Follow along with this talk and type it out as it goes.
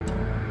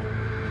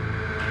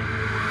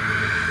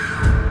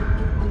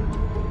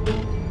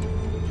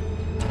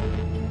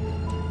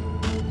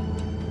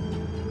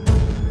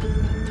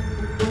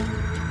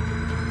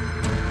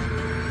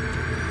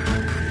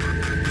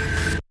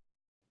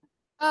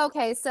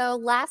Okay, so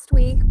last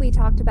week we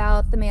talked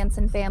about the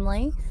Manson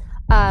family.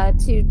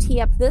 To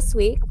tee up this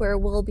week, where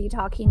we'll be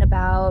talking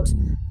about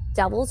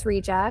Devil's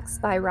Rejects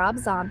by Rob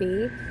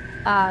Zombie.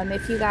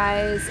 If you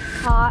guys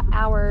caught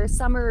our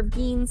Summer of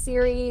Bean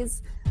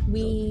series,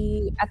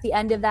 at the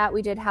end of that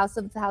we did House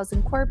of a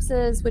Thousand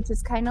Corpses, which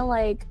is kind of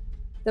like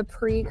the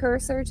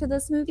precursor to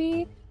this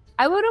movie.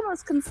 I would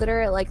almost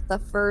consider it like the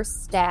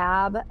first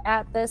stab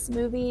at this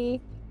movie.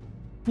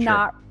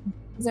 Sure.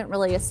 Isn't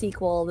really a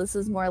sequel. This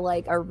is more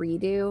like a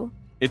redo.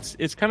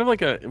 It's kind of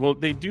like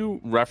they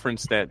do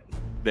reference that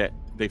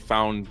they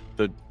found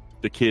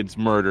the kids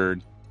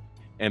murdered,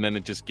 and then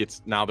it just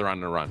gets, now they're on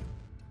the run,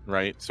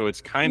 right? So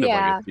it's kind of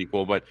like a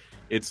sequel, but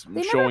it's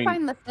they showing. Never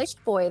find the fish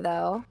boy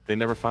though. They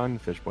never found the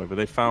fish boy, but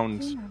they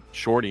found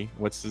Shorty.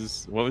 What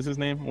was his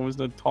name? What was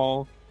the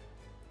tall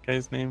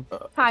guy's name?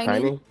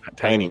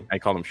 Tiny. I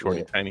called him Shorty.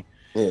 Yeah. Tiny.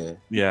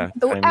 Yeah.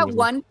 At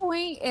one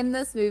point in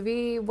this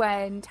movie,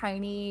 when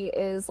Tiny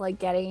is like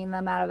getting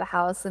them out of the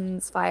house and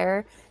it's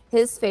fire,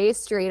 his face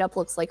straight up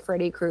looks like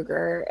Freddy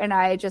Krueger, and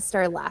I just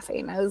started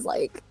laughing. I was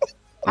like,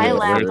 I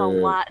laughed a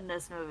lot in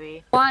this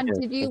movie. Juan,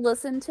 did you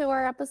listen to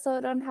our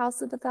episode on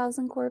House of a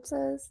Thousand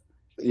Corpses?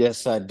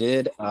 Yes, I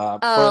did.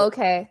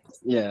 Okay.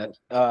 Yeah.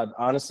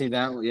 Honestly,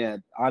 that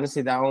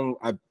one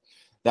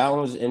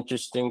was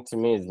interesting to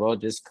me as well,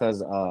 just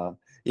because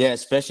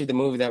especially the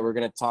movie that we're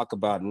gonna talk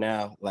about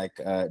now. Like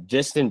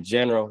just in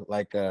general,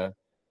 like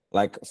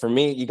for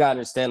me, you gotta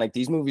understand, like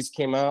these movies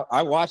came out.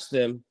 I watched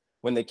them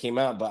when they came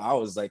out, but I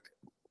was like,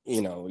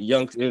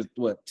 young. It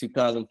was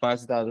 2005,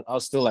 2000. I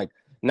was still like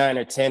 9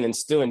 or 10 and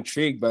still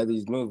intrigued by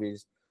these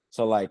movies.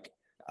 So like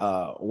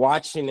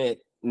watching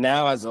it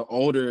now as an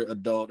older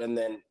adult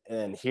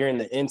and hearing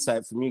the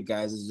insight from you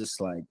guys is just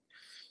like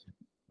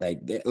I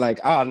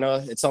don't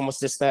know, it's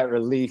almost just that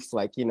relief,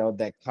 like,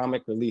 that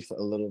comic relief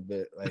a little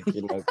bit, like,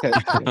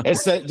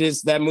 it's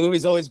just that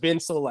movie's always been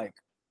so like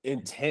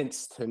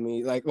intense to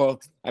me. Like, well,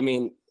 I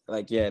mean,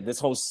 like, this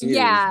whole series,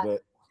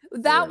 but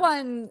that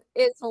one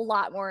is a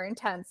lot more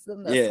intense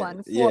than this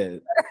one. Yeah,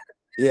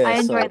 I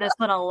enjoy this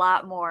one a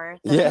lot more.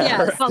 Exactly.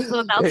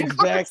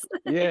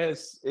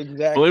 Yes,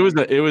 exactly.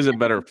 Well, it was a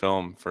better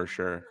film for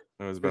sure.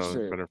 It was a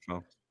better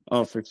film.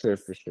 Oh, for sure.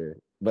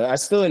 But I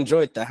still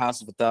enjoyed the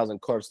House of a Thousand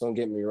Corpses. Don't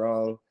get me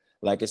wrong.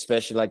 Like,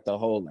 especially like the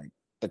whole, like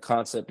the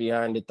concept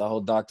behind it, the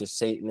whole Dr.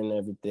 Satan and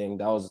everything.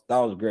 That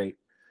was great.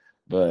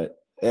 But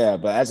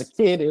as a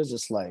kid, it was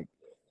just like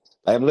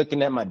I'm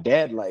looking at my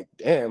dad like,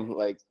 damn,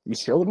 like you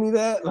showed me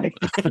that? Like,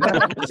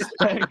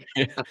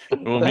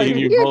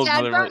 your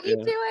dad brought you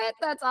to it?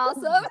 That's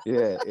awesome.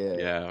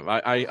 Yeah.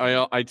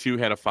 I too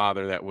had a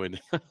father that would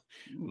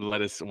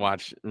let us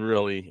watch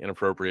really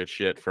inappropriate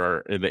shit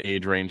for the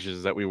age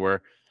ranges that we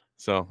were.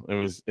 So it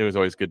was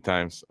always good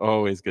times.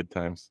 Always good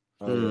times.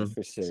 Oh, yeah,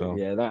 for sure. So,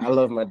 I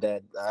love my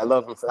dad. I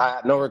love him.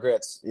 No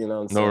regrets.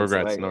 No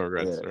regrets.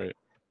 Right?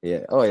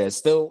 Yeah. Oh yeah.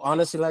 Still,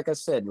 honestly, like I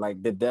said,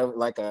 like the devil,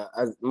 like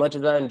as much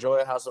as I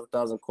enjoy House of a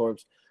Thousand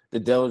Corpses, The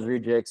Devil's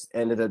Rejects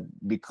ended up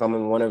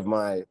becoming one of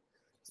my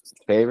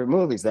favorite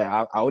movies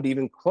that I would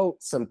even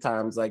quote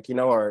sometimes, like,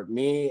 or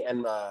me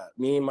and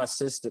my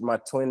sister,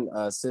 my twin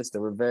sister,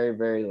 were very,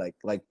 very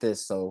like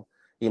this. So,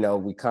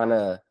 we kind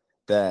of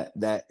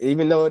that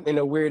even though in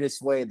the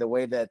weirdest way, the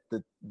way that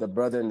the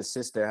brother and the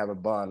sister have a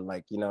bond,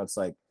 like, it's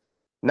like,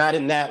 not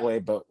in that way,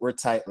 but we're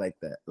tight like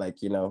that, like,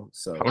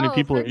 so. How many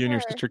people have you and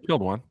your sister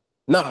killed, Juan?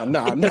 No.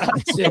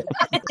 Shit.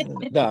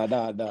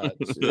 No.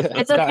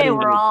 It's okay.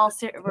 We're all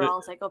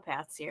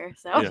psychopaths here.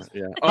 So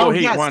yeah. Oh,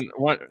 hey, yes.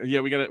 Juan. Yeah,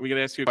 we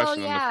gotta ask you a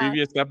question on the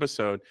previous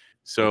episode.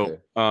 So,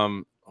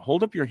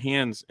 hold up your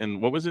hands,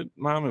 and what was it,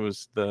 Mom? It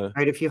was the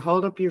right. If you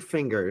hold up your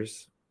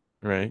fingers,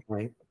 right,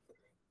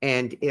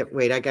 and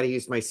I got to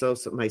use my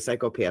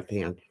psychopath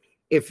hand.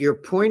 If your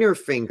pointer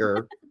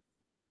finger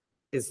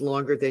is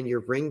longer than your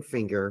ring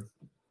finger,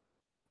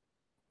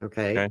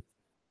 okay.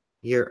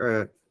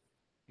 You're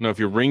no, if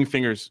your ring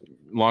finger's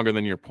longer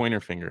than your pointer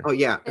finger. Oh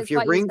yeah, if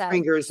your ring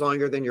finger is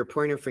longer than your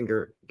pointer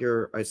finger,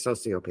 you're a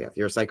sociopath.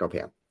 You're a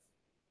psychopath.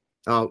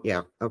 Oh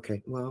yeah,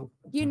 okay. Well,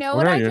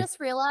 what I just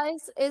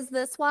realized is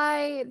this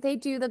why they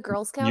do the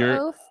Girl Scout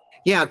oath?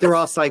 Yeah, they're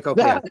all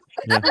psychopaths.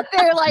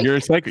 They're like, you're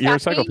a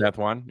psychopath,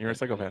 Juan. You're a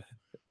psychopath.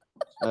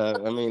 I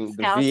mean,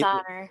 Scout's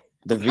honor.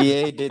 The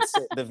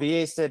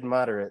VA said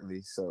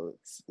moderately, so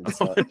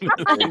it's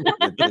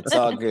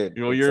all good.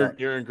 Well,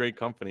 you're in great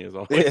company as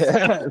always.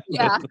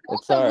 Yeah.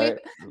 It's all right.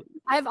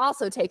 I've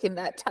also taken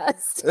that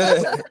test.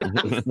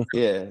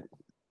 Yeah.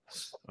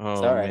 Oh,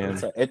 it's all right.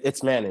 Man.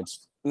 It's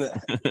managed.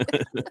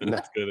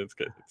 It's good. It's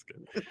good.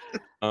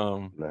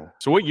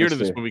 So what year did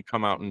this movie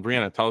come out? And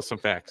Brianna, tell us some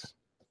facts.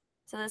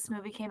 So this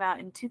movie came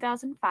out in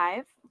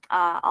 2005.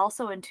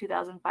 Also in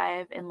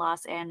 2005 in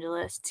Los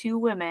Angeles, two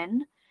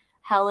women,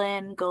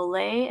 Helen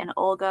Golay and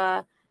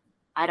Olga,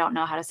 I don't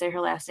know how to say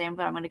her last name,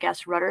 but I'm going to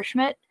guess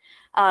Rudderschmidt,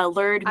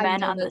 lured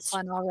men on this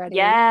one already.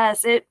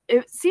 Yes, it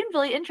seemed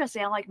really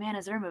interesting. I'm like, man,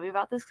 is there a movie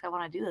about this? Because I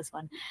want to do this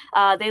one.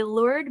 They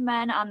lured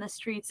men on the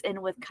streets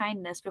in with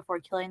kindness before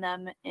killing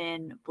them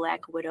in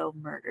Black Widow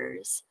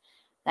murders.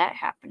 That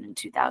happened in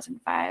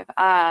 2005.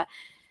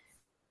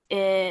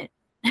 in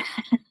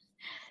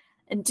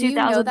 2000. Do you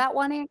know that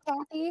one, Aunt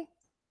Kathy?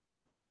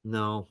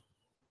 No.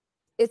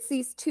 It's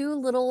these two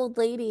little old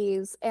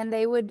ladies, and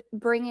they would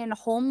bring in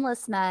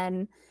homeless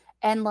men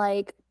and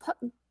like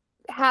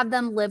have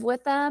them live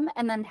with them,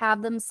 and then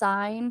have them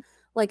sign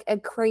like a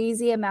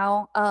crazy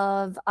amount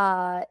of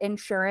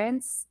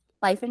insurance,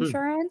 life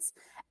insurance,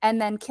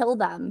 and then kill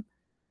them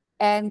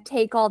and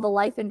take all the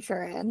life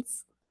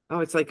insurance. Oh,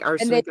 it's like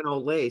arsenic and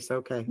old lace.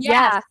 Okay.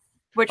 Yeah.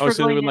 Which we're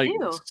so going they would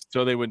to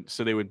do.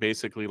 so they would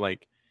basically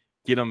like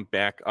get them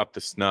back up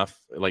to snuff,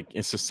 like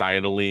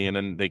societally, and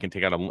then they can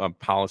take out a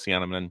policy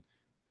on them, and then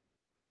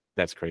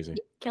that's crazy.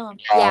 Kill them.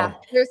 Yeah,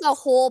 there's a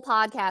whole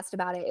podcast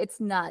about it. It's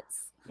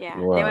nuts. Yeah,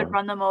 Wow. they would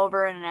run them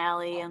over in an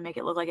alley and make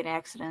it look like an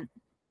accident.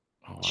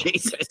 Oh, wow.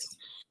 Jesus.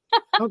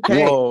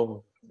 Okay.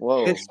 Whoa.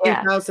 It's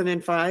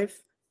 2005.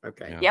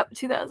 Okay. Yeah. Yep,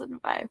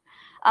 2005.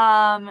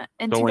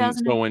 In So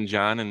 2000. when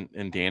John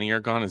and Danny are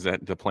gone, is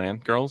that the plan,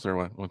 girls, or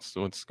what? What's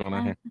going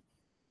on here?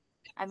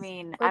 I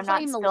mean, We're I'm not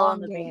playing the still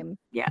long in the game.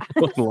 Yeah.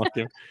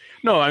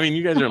 No, I mean,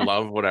 you guys are in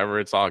love, whatever.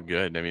 It's all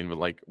good. I mean, but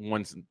like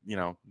once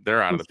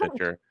they're out of the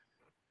picture,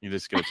 you're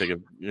just gonna take a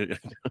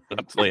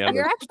play on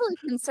You're it. actually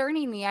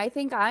concerning me. I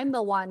think I'm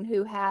the one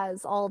who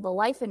has all the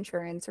life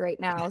insurance right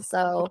now.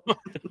 So,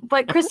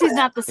 But Christy's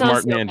not the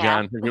Smart sociopath. man,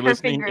 John. If you're Her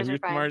listening, fingers if you're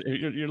are fine.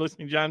 smart, you're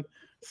listening, John.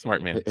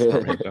 Smart man.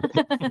 Smart man,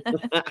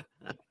 John.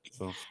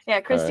 So, Yeah,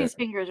 Christy's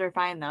fingers are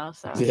fine though,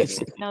 so Yes.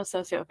 no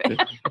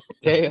sociopath.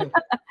 Damn.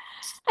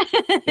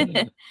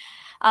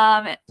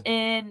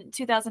 In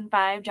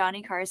 2005,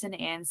 Johnny Carson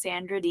and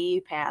Sandra Dee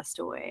passed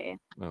away.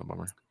 oh,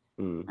 bummer.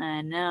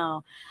 I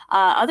know.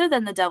 Other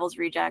than The Devil's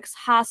Rejects,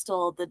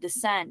 Hostel, The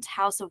Descent,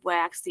 House of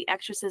Wax, The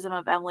Exorcism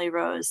of Emily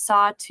Rose,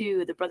 Saw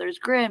 2, The Brothers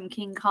Grimm,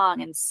 King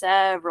Kong, and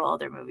several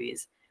other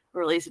movies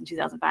were released in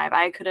 2005.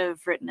 I could have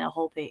written a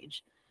whole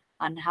page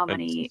on how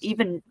many,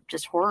 even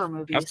just horror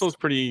movies. Hostel's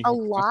pretty. a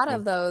lot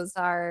of those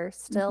are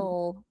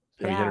still,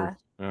 heavy hitters.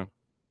 Yeah.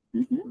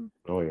 Mm-hmm.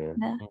 Oh yeah.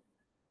 Yeah.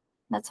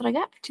 That's what I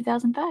got for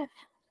 2005.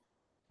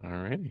 All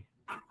righty.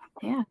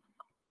 Yeah.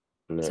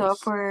 Nice. So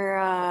if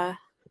we're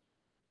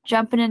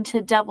jumping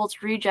into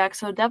Devil's Rejects,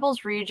 so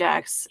Devil's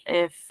Rejects,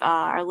 if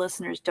our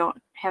listeners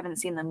haven't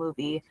seen the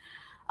movie,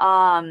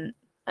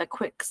 a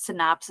quick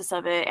synopsis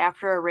of it: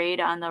 after a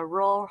raid on the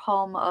rural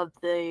home of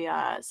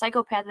the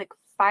psychopathic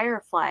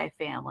Firefly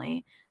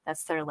family,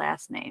 that's their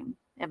last name.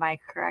 Am I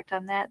correct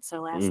on that? It's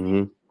their last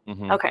name.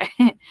 Mm-hmm. Okay.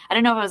 I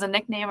didn't know if it was a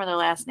nickname or their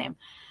last name.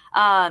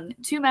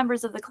 Two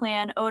members of the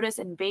clan, Otis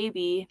and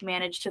Baby,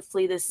 managed to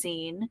flee the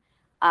scene.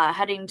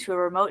 Heading to a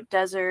remote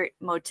desert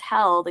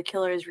motel, the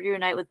killers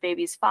reunite with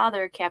Baby's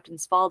father, Captain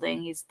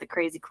Spaulding. He's the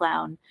crazy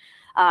clown,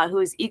 who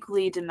is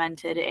equally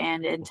demented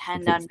and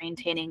intend on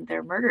maintaining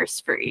their murder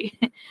spree.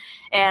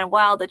 And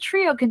while the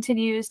trio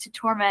continues to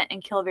torment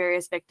and kill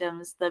various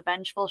victims, the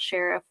vengeful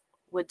Sheriff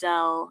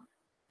Waddell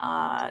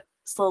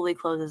slowly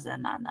closes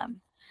in on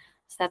them.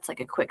 So that's like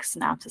a quick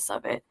synopsis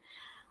of it.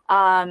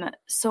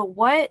 So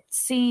what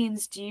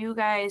scenes do you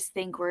guys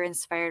think were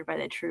inspired by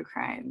the true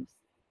crimes?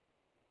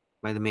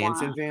 By the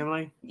Manson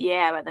family?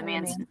 Yeah, by the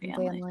Manson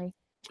family.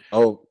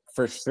 Oh,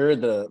 for sure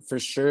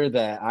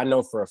that I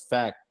know for a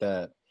fact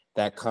that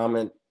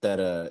comment that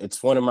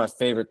it's one of my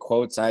favorite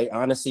quotes. I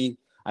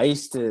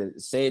used to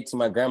say it to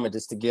my grandma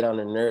just to get on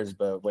her nerves,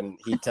 but when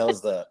he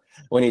tells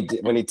when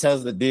he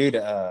tells the dude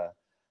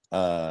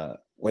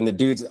when the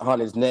dude's on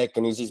his neck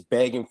and he's just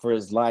begging for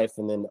his life,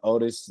 and then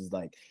Otis is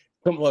like,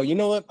 come on, you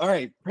know what? All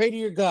right, pray to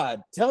your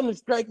God. Tell him to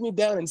strike me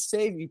down and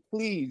save me,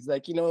 please.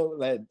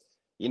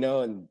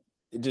 And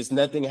just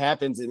nothing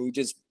happens, and he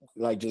just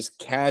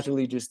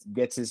casually just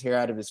gets his hair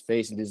out of his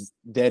face and just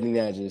dead in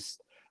there,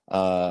 just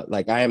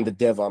like, I am the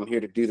devil. I'm here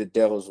to do the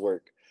devil's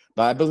work.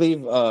 But I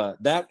believe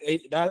that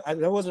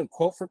wasn't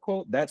quote for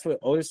quote. That's what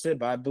Otis said.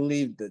 But I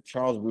believe that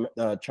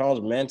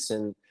Charles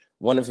Manson,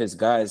 one of his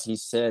guys, he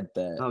said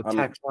that. Oh,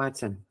 Tex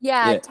Watson.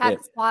 Yeah,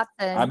 Tex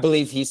Watson. I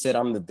believe he said,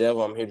 "I'm the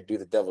devil. I'm here to do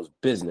the devil's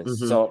business."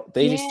 Mm-hmm. So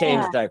they just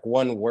changed like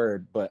one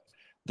word, but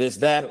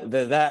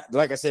that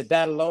like I said,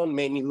 that alone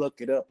made me look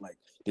it up. Like,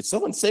 did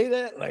someone say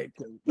that? Like,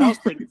 that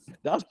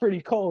was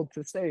pretty cold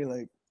to say.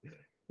 Like,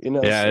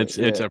 Yeah,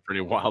 so, it's a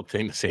pretty wild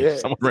thing to say.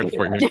 Someone right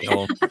before you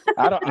kill him.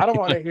 I don't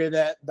want to hear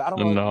that. I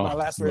don't want my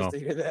last words to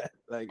hear that.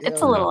 Like,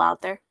 it's a little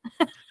out there.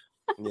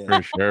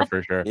 Yeah.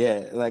 For sure.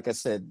 Yeah, like I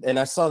said, and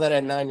I saw that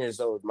at 9 years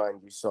old,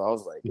 mind you. So I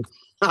was like,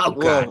 oh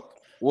God,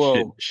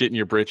 whoa, shit in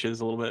your britches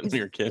a little bit when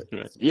you're a kid.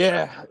 Right?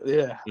 Yeah.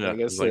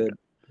 Like I said,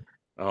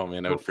 oh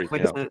man, that would freak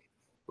me out.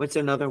 What's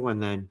another one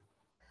then?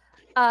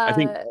 I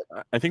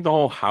think the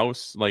whole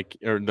house, like,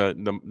 or the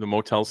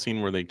motel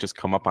scene where they just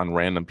come up on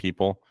random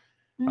people.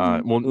 I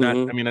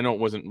know it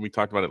wasn't. We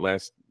talked about it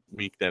last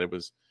week that it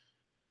was,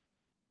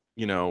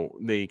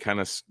 they kind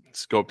of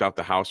scoped out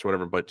the house or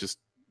whatever, but just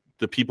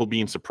the people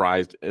being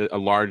surprised, a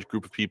large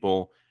group of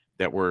people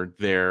that were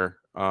there,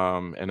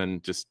 and then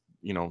just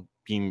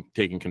being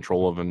taken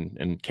control of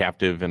and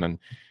captive, and then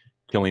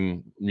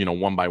killing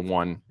one by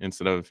one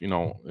instead of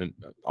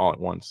all at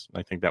once.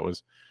 I think that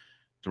was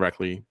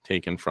directly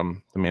taken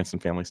from the Manson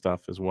family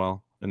stuff as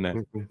well. in that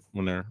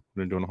when they're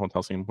doing a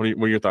hotel scene. What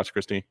are your thoughts,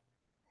 Christy?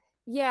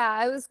 Yeah,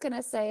 I was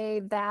gonna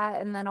say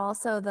that, and then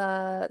also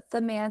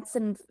the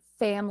Manson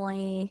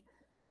family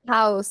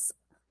house,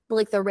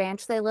 like the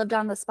ranch they lived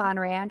on, the Spawn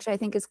Ranch, I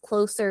think is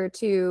closer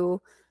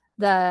to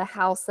the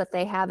house that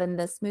they have in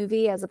this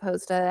movie as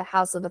opposed to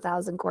House of a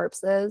Thousand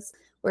Corpses,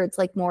 where it's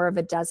like more of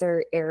a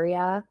desert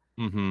area.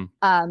 Mm-hmm.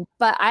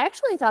 But I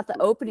actually thought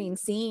the opening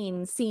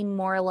scene seemed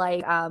more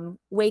like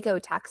Waco,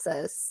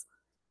 Texas,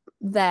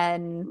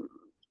 than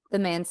the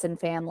Manson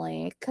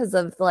family because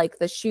of like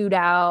the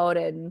shootout,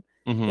 and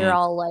they're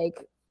all like,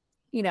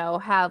 you know,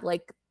 have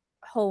like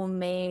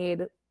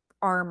homemade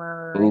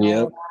armor. And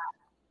all that.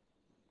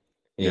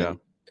 Yeah,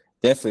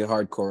 definitely a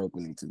hardcore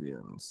opening, to be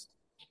honest.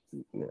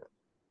 Yeah,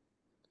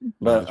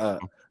 but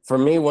for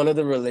me, one of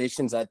the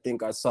relations I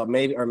think I saw,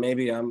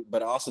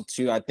 but also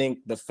too, I think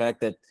the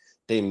fact that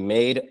they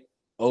made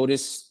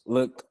Otis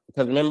look,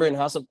 because remember in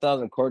House of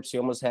Thousand Corpses, he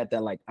almost had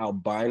that like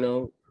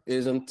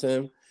albino-ism to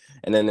him,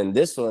 and then in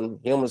this one,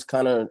 he almost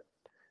kind of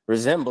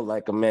resembled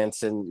like a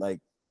Manson, like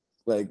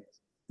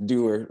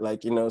doer,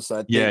 like, you know. So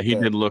I think he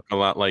did look a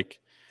lot like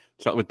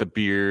with the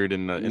beard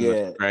and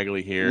the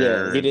scraggly hair.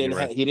 Yeah,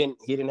 he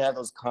didn't have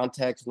those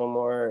contacts no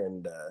more,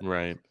 and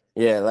right.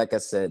 Yeah, like I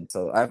said,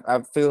 so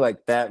I feel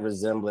like that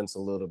resemblance a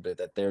little bit,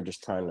 that they're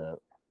just trying to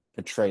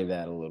portray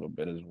that a little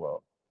bit as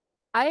well.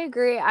 I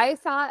agree. I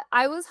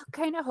was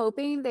kind of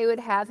hoping they would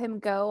have him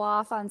go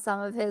off on some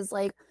of his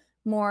like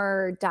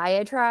more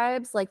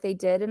diatribes like they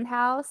did in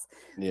House,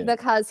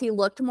 because he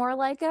looked more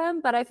like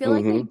him, but I feel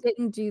like they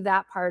didn't do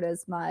that part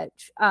as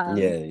much.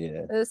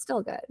 It was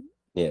still good.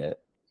 Yeah,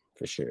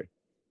 for sure.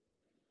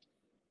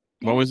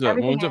 What was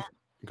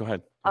go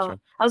ahead. I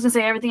was gonna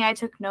say everything I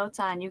took notes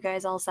on, you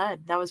guys all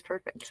said. That was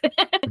perfect.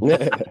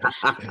 Yeah.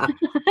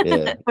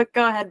 But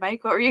go ahead,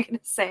 Mike. What were you gonna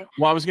say?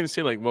 Well, I was gonna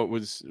say like what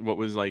was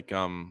like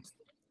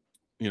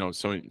you know,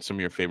 some of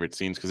your favorite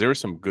scenes, because there were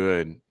some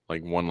good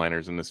like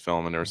one-liners in this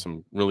film, and there were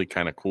some really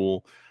kind of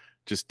cool,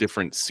 just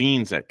different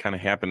scenes that kind of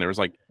happened. There was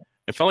like,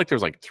 it felt like there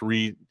was like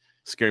 3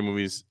 scary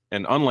movies,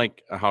 and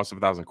unlike A House of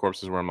a Thousand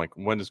Corpses, where I'm like,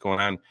 what is going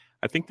on?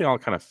 I think they all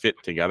kind of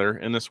fit together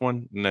in this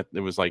one, and that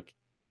it was like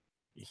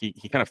he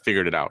kind of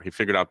figured it out. He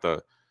figured out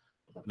the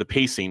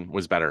pacing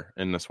was better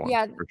in this one.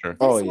 Yeah, for sure.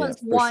 This was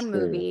one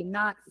movie,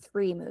 not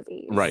 3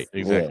 movies. Right,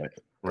 exactly.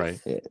 Yeah.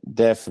 Right. Yeah,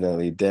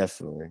 definitely.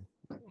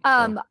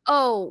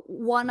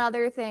 One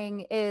other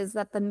thing is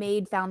that the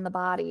maid found the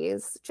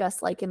bodies,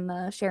 just like in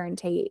the Sharon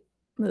Tate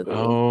movie. Tate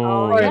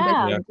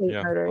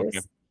murders. Okay.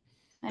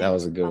 That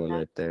was a good one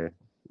right there.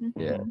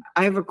 Yeah.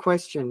 I have a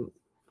question.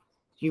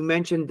 You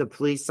mentioned the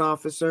police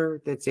officer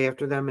that's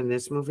after them in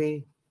this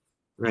movie,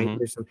 right?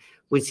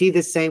 Was he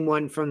the same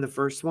one from the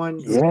first one?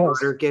 His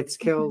daughter gets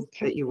killed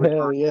that you were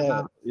talking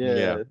about?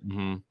 Yeah.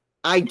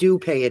 I do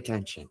pay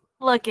attention.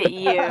 Look at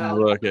you.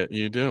 Look at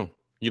you do.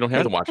 You don't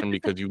have to watch them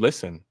because you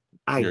listen.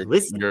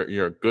 Listen.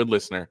 You're a good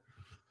listener.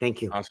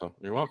 Thank you. Awesome.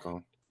 You're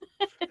welcome.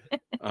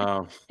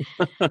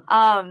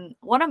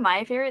 One of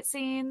my favorite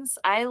scenes,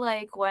 I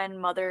like when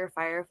Mother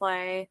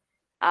Firefly,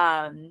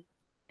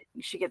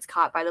 she gets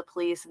caught by the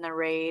police in the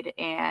raid,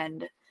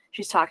 and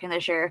she's talking to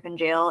the sheriff in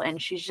jail,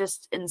 and she's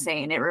just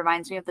insane. It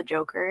reminds me of the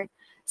Joker.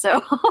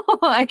 So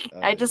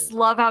I just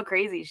love how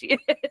crazy she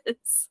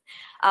is.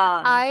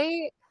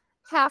 I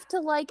have to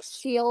like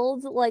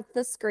shield like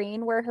the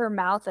screen where her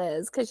mouth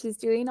is, because she's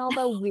doing all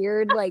the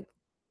weird like,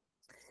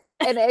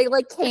 and I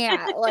like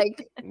can't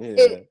like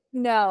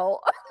no.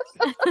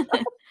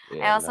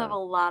 I also have a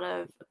lot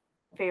of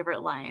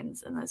favorite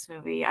lines in this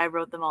movie. I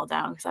wrote them all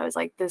down because I was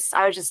like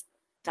I was just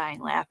dying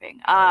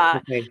laughing.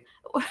 Okay.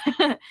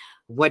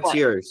 What's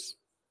yours?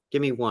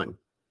 Give me one.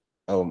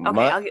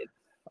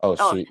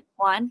 Shoot.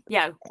 Juan?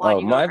 Yeah, Juan,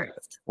 you go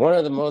first. One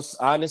of the most,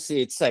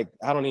 honestly, it's like,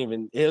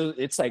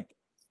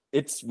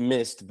 it's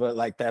missed, but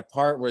like that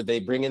part where they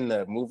bring in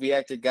the movie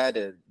actor guy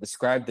to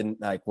describe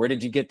where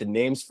did you get the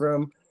names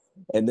from?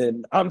 And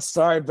then, I'm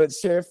sorry, but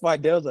Sheriff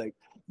Fidel's like,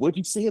 what'd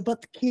you say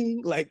about the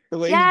king? Like the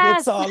way he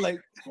gets all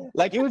like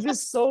it was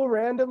just so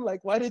random.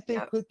 Like, why did they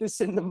put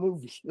this in the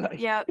movie?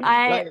 Like,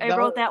 I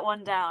wrote that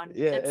one down.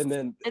 Yeah, and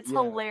then it's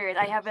hilarious.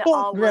 I have it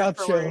all word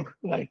for word.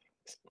 Like,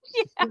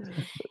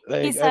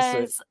 he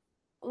says,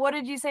 what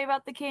did you say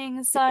about the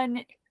king,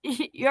 son?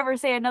 You ever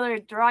say another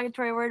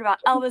derogatory word about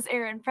Elvis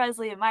Aaron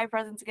Presley in my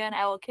presence again,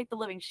 I will kick the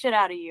living shit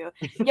out of you.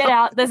 Get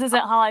out. This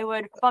isn't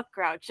Hollywood. Fuck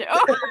Groucho.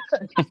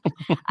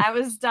 I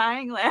was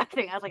dying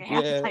laughing. I was like, I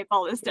have to type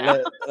all this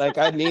down. Like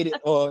I needed,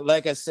 or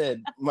like I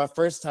said, my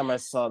first time I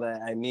saw that,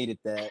 I needed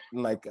that.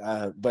 Like,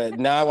 but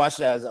now I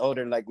watched it as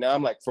older. Like now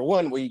I'm like, for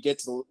one, where you get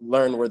to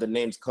learn where the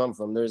names come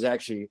from. There's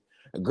actually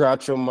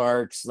Groucho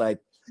Marx, like,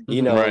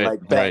 you know,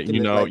 like back in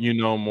you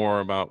know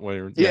more about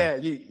where.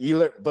 You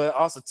learn, but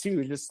also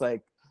too, just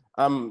like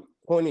I'm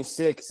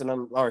 26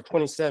 and or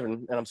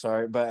 27 and I'm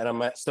sorry, but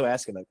I'm still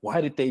asking like, why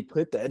did they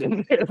put that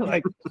in there?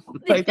 Like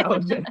that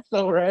was just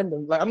so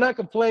random. Like I'm not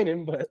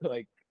complaining, but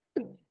like,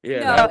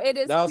 it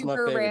is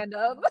super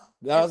random.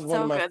 That was one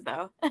so of my good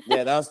though.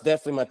 Yeah, that was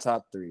definitely my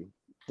top 3.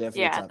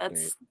 Definitely Yeah, top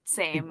that's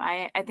same.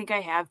 I think I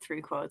have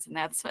 3 quotes, and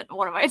that's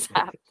one of my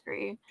top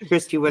 3.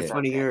 Christy, what's Yeah.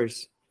 one of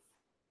yours?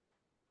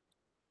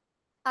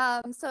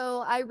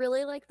 So I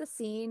really like the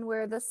scene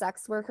where the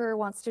sex worker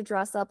wants to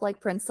dress up like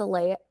Princess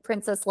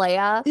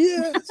Leia.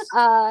 Yes.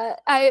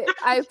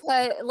 I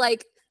put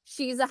like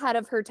she's ahead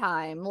of her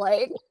time.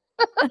 Like,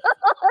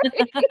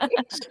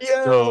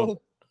 So,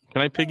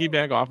 can I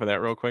piggyback off of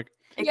that real quick?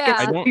 It Yeah.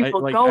 gets I the don't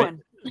people like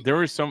going. there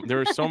were so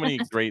many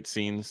great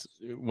scenes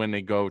when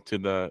they go to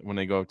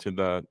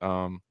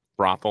the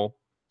brothel.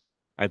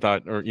 I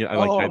thought, or yeah,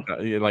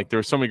 like there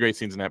were so many great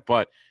scenes in that.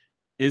 But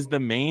is the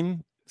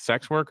main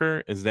sex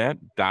worker, is that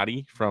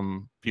Dottie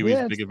from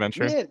Pee-wee's Big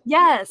Adventure? Yeah.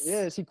 Yes.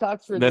 Yeah, she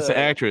talks for That's the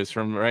actress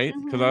from, right?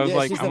 Because I was Yeah,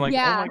 like, she's I'm the- like, oh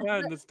Yeah. my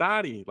god, that's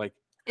Dottie. Like,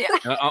 Yeah.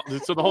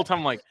 so the whole time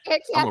I'm like, I'm a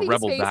Kathy's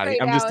rebel face Dottie.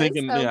 right I'm just now is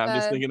thinking, so I'm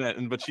just good. thinking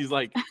that, but she's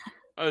like,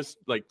 I was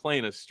like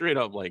playing a straight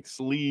up like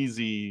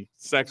sleazy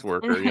sex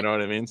worker. You know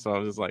what I mean? So I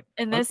was just like,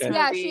 In this okay.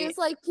 Yeah, movie, she's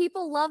like,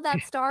 people love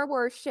that Star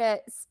Wars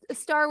shit,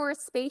 Star Wars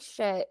space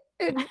shit.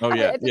 And Oh,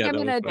 yeah, I think yeah, I'm that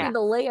gonna was do funny. the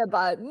Leia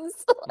buttons.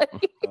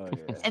 Like, Oh,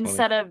 yeah.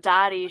 instead of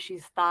Dottie,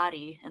 she's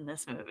Thotty in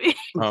this movie.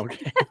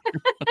 Okay.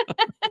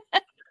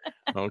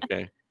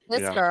 Okay.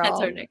 this Yeah. girl,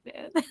 That's her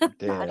nickname.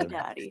 Damn.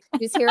 Dottie.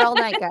 she's here all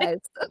night, guys.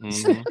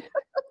 Mhm.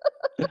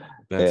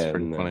 That's Yeah,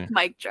 pretty no. funny.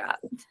 Mic drop.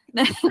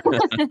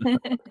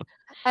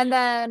 And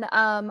then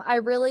I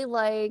really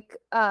like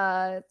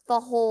the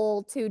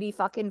whole Tutti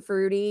fucking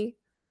fruity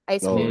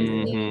ice Oh, cream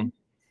yeah. scene.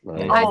 Oh,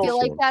 I Oh, feel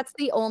like sure. that's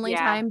the only Yeah.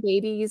 time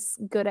Baby's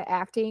good at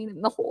acting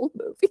in the whole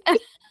movie.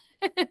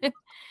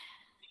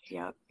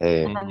 Yep.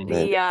 Hey, And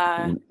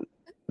man,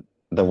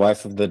 the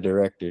wife of the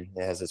director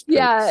has its perks.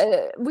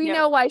 Yeah, we Yep.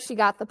 know why she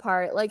got the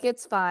part. Like,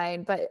 it's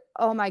fine, but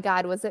oh my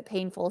god, was it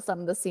painful? Some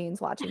of the scenes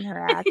watching her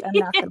act. I'm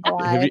not gonna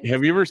lie.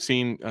 Have you ever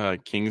seen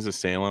Kings of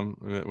Salem?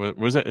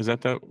 Was that, is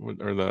that the,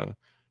 or the,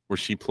 where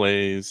she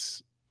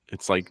plays?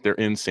 It's like they're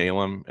in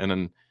Salem, and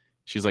then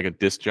she's like a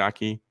disc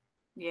jockey,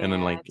 and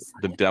then like Yes.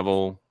 the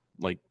devil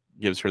like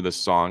gives her this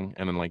song,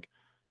 and then like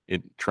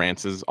it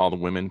trances all the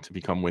women to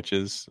become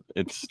witches.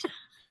 It's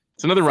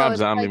another So Rob it's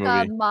Zombie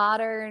like movie. a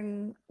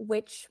modern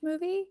witch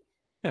movie.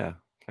 Yeah,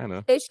 kind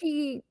of. Is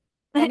she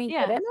any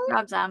yeah, good in it?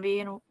 Rob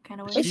Zombie and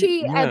kind of way. Is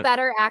she Yeah. a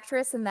better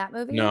actress in that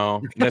movie?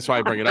 No, that's why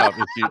I bring it up.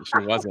 She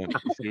wasn't.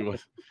 She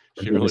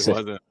really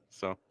wasn't.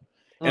 So,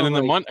 and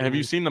then have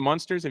you seen the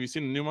Monsters? Have you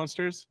seen the new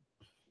Monsters?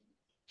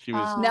 She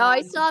was. No,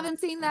 I still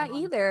haven't seen that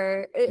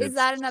either. Is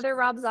that another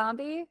Rob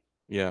Zombie?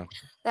 Yeah.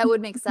 That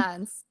would make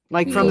sense.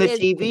 Like He from the is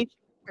TV? a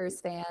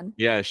Monsters fan.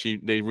 Yeah,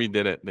 they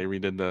redid it. They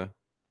redid the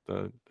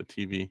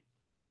TV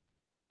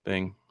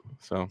thing.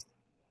 So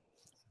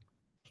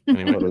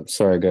anyway,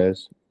 Sorry,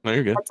 guys. no,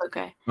 you're good. That's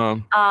okay.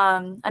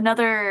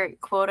 Another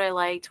quote I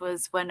liked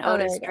was when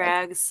Otis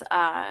drags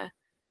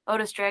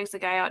the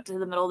guy out to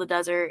the middle of the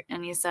desert,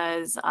 and he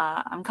says,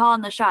 "I'm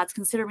calling the shots.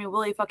 Consider me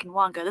Willy fucking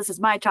Wonka. This is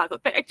my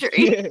chocolate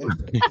factory."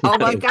 Oh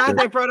my God,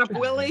 they brought up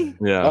Willie.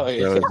 Yeah, Oh,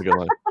 yeah. that was a good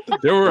line.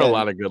 There were a Yeah.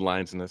 lot of good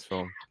lines in this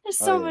film. There's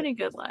so yeah. many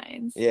good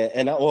lines. Yeah,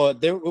 and it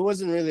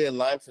wasn't really a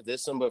line for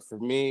this one, but for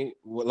me,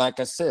 like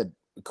I said,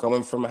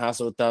 coming from a house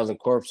of 1,000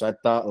 corpses, I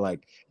thought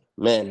like,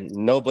 man,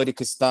 nobody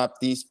could stop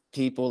these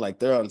people. Like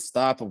they're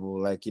unstoppable.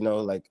 Like, you know,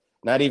 like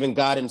not even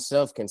God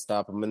himself can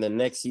stop them. And the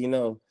next, you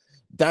know,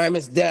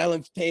 Diamonds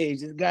Dallas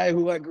Page, this guy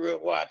who I grew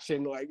up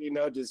watching, like, you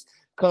know, just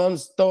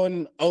comes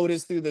throwing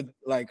Otis through the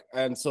like.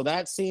 And so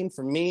that scene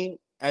for me,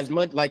 as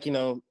much like, you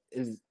know,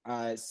 is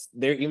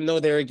there, even though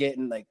they were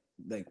getting like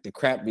the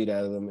crap beat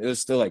out of them, it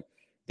was still like,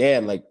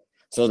 damn, like,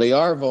 so they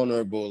are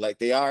vulnerable. Like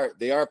they are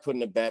put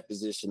in a bad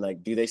position.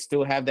 Like, do they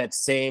still have that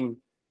same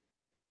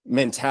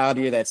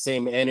mentality or that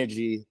same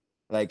energy?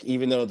 Like,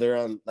 even though they're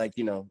on, like,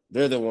 you know,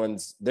 they're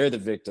the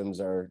victims,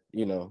 or,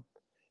 you know.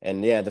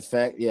 And yeah, the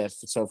fact, yeah.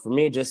 So for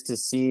me, just to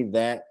see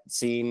that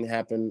scene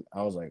happen,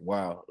 I was like,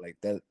 wow, like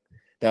that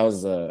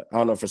was I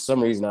don't know, for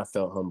some reason I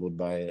felt humbled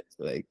by it.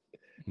 Like,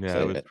 Yeah,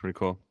 so, it was pretty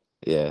cool.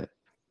 yeah.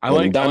 I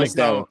like Diamonds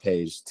how Dallas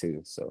Page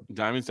too. So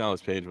Diamonds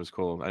Dallas Page was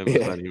cool. I was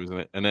glad he was in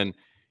it. And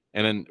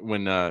then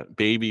when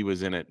Baby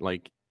was in it,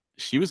 like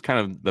she was kind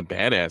of the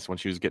badass when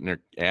she was getting her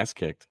ass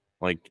kicked.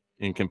 Like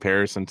in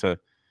comparison to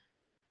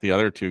the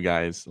other two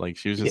guys, like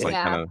she was just like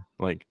kind of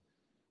like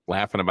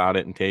laughing about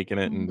it and taking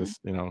it and just,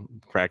 you know,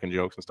 cracking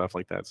jokes and stuff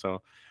like that.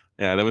 So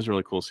yeah, that was a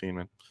really cool scene,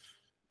 man.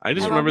 I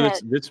just remember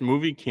this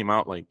movie came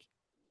out like,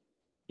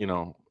 you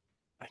know,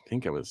 I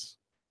think I was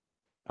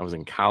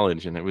in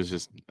college, and it was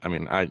just, I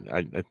mean, I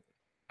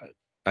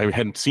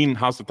hadn't seen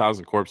House of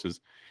 1,000 Corpses.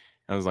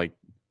 I was like,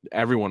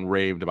 everyone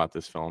raved about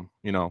this film,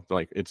 you know,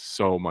 like it's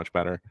so much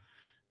better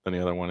than the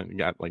other one. It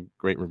got like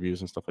great reviews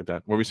and stuff like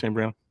that. What were you saying,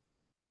 Brianna?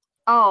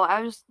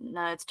 Oh,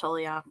 no, it's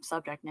totally off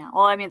subject now.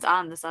 Well, I mean, it's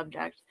on the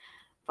subject,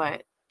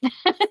 but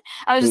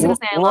I was just gonna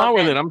say, I love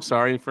with it. it. I'm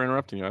sorry for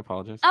interrupting you. I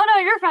apologize. Oh no,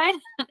 you're fine.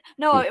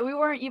 No, we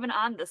weren't even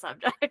on the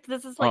subject.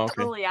 This is like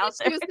totally out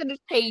there. She was gonna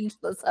change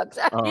the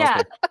subject. Oh, Yeah,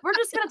 okay. we're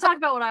just gonna talk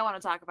about what I want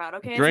to talk about.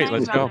 Okay, Great, it's not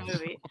let's even about go. the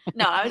movie.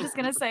 No, I was just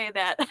gonna say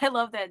that I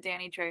love that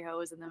Danny Trejo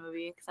was in the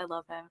movie because I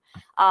love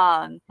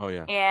him. Oh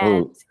yeah.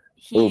 And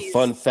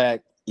fun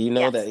fact. Do you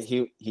know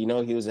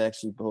that he was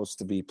actually supposed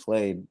to be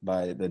played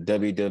by the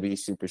WWE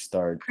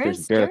superstar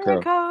Chris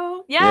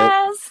Jericho?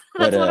 Yes,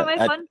 yep. That's one of my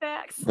fun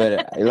facts.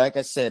 But like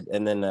I said,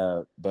 and then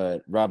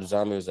but Rob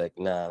Zombie was like,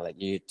 nah, like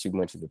you're too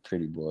much of a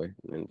pretty boy,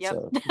 and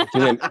so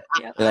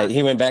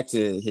he went back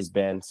to his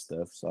band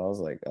stuff. So I was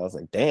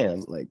like,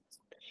 damn, like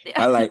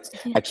I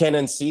can't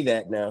unsee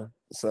that now.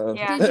 So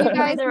did you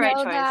guys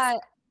know that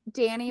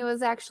Danny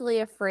was actually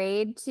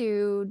afraid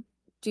to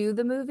do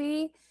the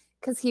movie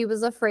because he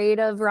was afraid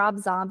of Rob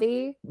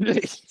Zombie?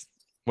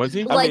 Was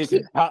he? Like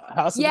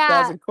House of a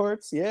Thousand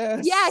Corpses?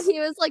 Yes. Yeah, he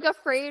was like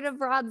afraid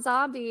of Rob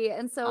Zombie,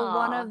 and so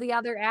one of the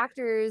other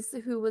actors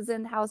who was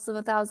in House of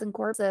a Thousand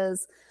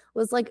Corpses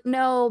was like,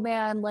 "No,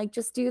 man, like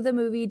just do the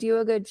movie, do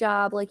a good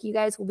job, like you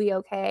guys will be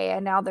okay."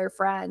 And now they're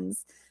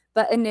friends.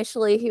 But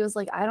initially, he was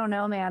like, "I don't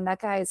know, man, that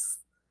guy's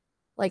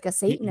like a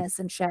Satanist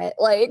and shit."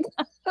 Like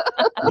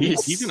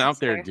he's an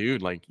out there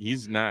dude. Like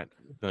he's not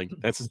like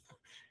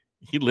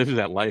he lives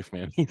that life,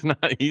 man. He's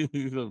not.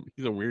 He's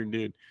a weird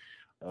dude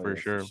for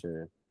sure.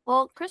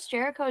 Well, Chris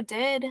Jericho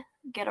did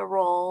get a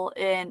role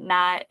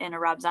not in a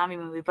Rob Zombie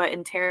movie, but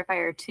in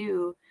Terrifier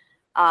 2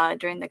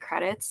 during the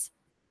credits.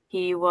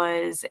 He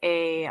was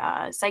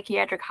a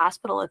psychiatric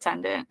hospital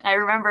attendant. I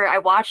remember I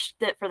watched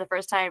it for the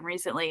first time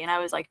recently, and I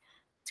was like,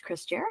 it's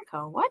Chris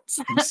Jericho. What?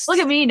 Look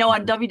at me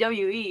knowing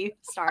WWE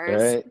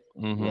stars. Right.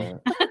 Mm-hmm.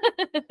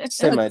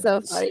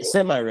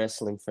 Semi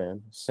wrestling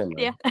fan.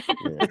 Yeah.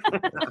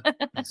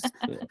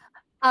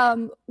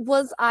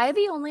 Was I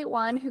the only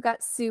one who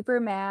got super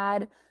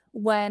mad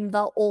when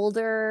the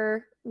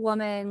older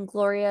woman,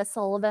 Gloria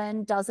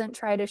Sullivan, doesn't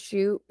try to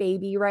shoot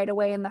baby right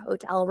away in the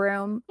hotel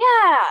room?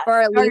 Yeah.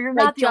 Or at least you're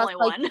not the only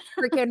one.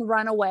 Freaking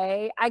run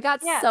away. I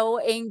got so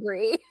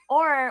angry.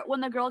 Or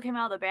when the girl came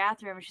out of the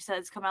bathroom, she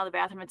says, come out of the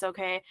bathroom, it's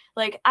okay.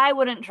 Like, I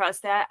wouldn't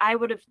trust that.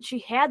 She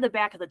had the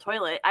back of the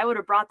toilet. I would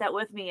have brought that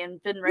with me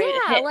and been ready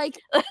to hit.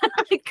 Like,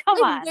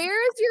 come on.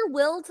 Where's your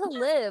will to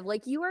live?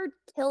 Like, you are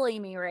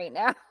killing me right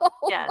now.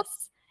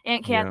 Yes.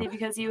 Aunt Kathy,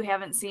 because you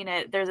haven't seen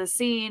it, there's a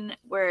scene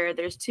where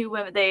there's two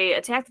women. They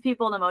attack the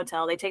people in the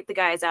motel. They take the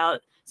guys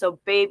out.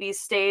 So baby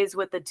stays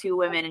with the two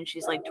women, and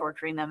she's like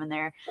torturing them in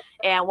there.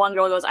 And one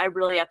girl goes, I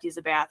really have to use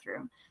the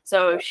bathroom.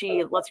 So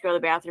she lets her go to the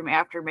bathroom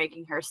after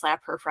making her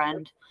slap her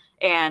friend.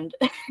 And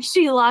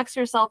she locks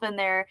herself in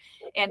there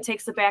and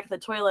takes the back of the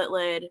toilet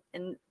lid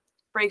and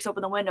breaks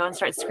open the window and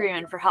starts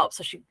screaming for help.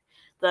 So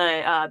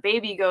the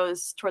baby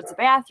goes towards the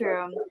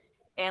bathroom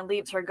and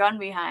leaves her gun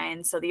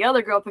behind. So the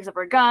other girl picks up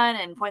her gun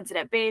and points it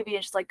at baby,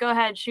 and she's like, go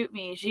ahead, shoot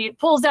me. She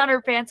pulls down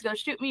her pants and goes,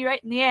 shoot me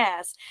right in the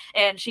ass.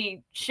 And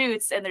she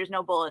shoots, and there's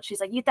no bullets.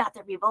 She's like, you thought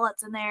there'd be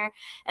bullets in there?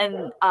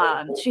 And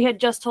she had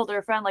just told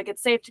her friend, like,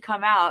 it's safe to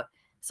come out.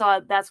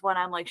 So that's when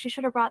I'm like, she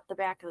should have brought the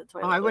back of the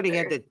toilet. I would have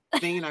had the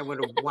thing, and I would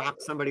have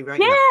whacked somebody right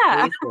in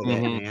the face with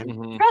it,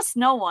 man. Trust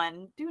no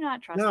one. Do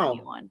not trust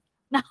anyone.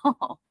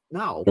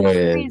 No.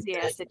 Crazy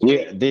ass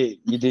situation. Yeah,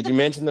 did you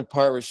mention the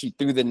part where she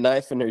threw the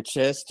knife in her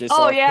chest?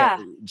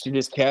 She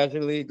just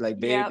casually, like,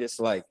 baby,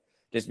 just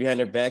behind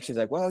her back. She's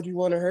like, "Why would you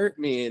want to hurt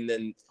me?" And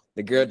then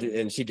the girl,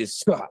 and she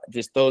just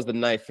throws the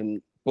knife,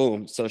 and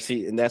boom. So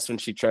and that's when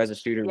she tries to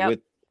shoot her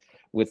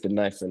with the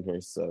knife in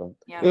her. So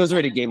it was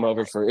already game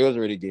over for.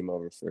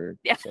 Her.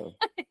 Yeah. So.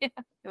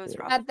 It was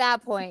rough. At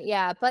that point,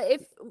 yeah. But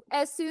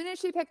as soon as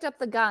she picked up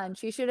the gun,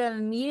 she should have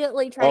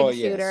immediately tried to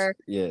shoot her.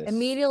 Yes.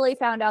 Immediately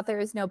found out there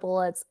was no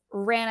bullets,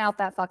 ran out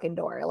that fucking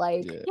door.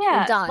 Like,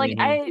 done. Like,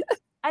 I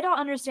don't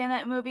understand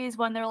that in movies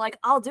when they're like,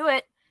 I'll do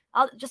it.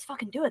 I'll just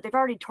fucking do it. They've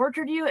already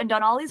tortured you and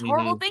done all these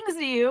horrible things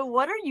to you.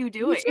 What are you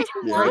doing?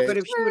 Right, but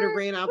if she would have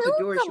ran out the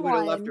door, she would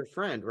have left her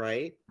friend,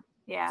 right?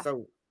 Yeah.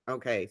 So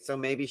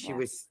maybe she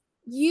was.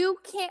 You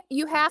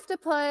have to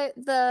put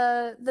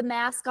the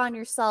mask on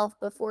yourself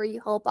before you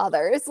help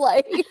others.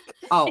 Like,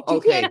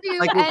 okay.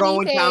 Like we're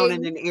going down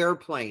in an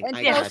airplane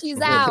until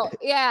she's out.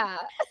 Yeah.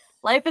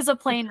 Life is a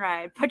plane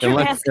ride. Put your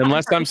mask on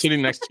unless first. I'm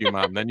sitting next to you,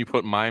 Mom. Then you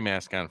put my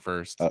mask on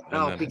first.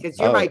 No, because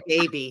you're my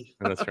baby.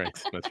 That's right.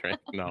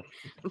 No,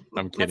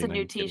 I'm kidding. That's a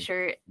new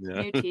T-shirt.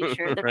 Yeah. New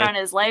T-shirt. The front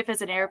is "Life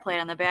is an airplane."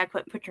 On the back,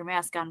 put your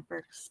mask on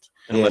first.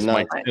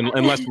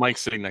 Unless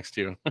Mike's sitting next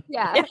to you.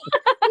 Yeah. It's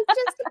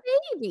just a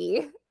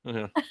baby.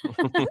 Yeah.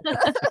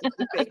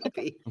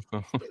 Baby.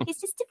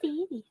 It's just a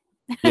baby.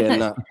 Yeah,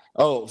 no.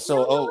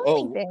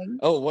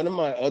 One of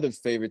my other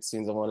favorite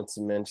scenes I wanted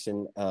to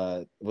mention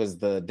was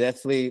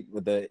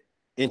the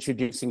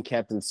introducing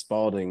Captain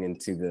Spaulding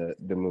into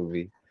the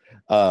movie.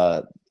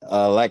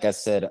 Like I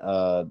said,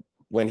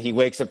 when he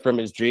wakes up from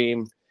his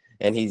dream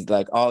and he's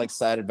like all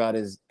excited about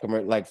his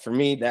like, for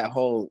me, that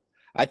whole,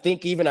 I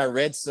think I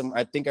read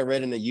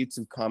in a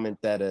YouTube comment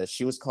that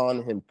she was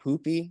calling him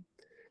Poopy,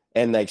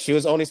 and like she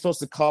was only supposed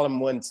to call him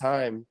one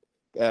time,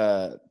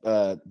 but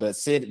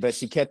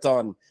she kept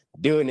on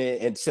doing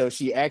it, and so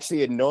she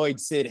actually annoyed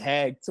Sid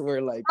Haig to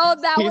where like,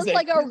 that was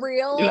like a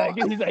real, like,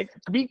 he's like,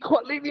 be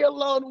quiet, leave me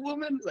alone,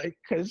 woman, like,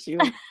 because she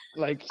was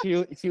like,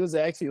 she was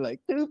actually like,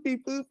 poopy.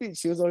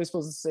 She was only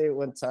supposed to say it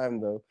one time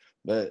though.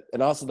 But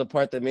and also the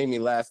part that made me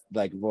laugh,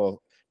 like,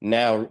 well,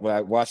 now when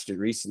I watched it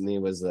recently,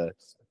 was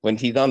when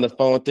he's on the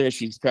phone with her,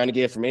 she's trying to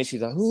get information.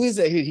 She's like, "Who is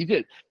that?" He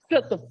just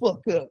shut the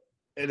fuck up,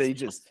 and then he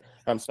just,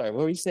 I'm sorry,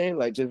 what were you saying?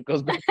 Like, just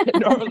goes back to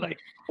normal.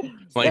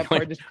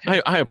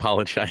 I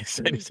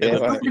apologize.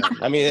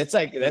 I mean, it's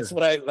like that's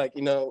what I like.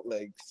 You know,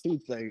 like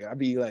suits. Like I'd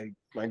be like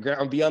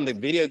I'll be on the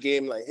video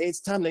game. Like, hey,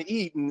 it's time to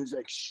eat, and it's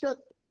like, shut.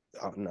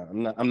 Oh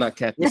no, I'm not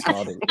Captain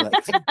Spaulding.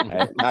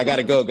 Like, I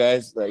gotta go,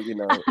 guys. Like, you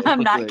know,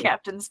 I'm not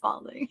Captain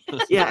Spaulding.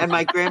 Yeah, and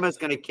my grandma's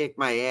gonna kick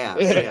my ass.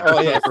 Yeah.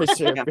 Oh yeah, for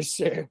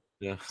sure.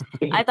 Yeah.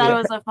 I thought it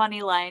was a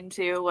funny line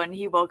too when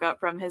he woke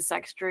up from his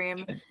sex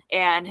dream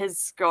and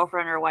his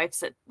girlfriend or wife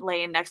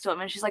laying next to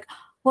him, and she's like,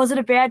 "Was it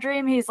a bad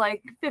dream?" He's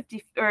like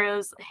 50, or it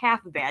was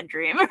half a bad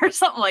dream or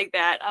something like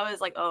that. I was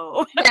like,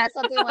 oh. Yeah,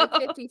 something like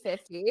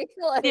 50-50.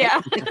 Like,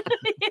 yeah.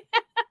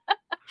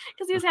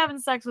 Because he was having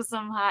sex with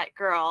some hot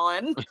girl,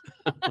 and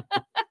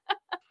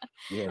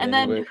and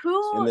then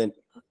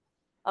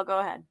oh, go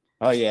ahead.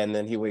 Oh yeah, and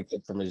then he wakes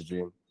up from his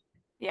dream.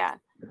 Yeah.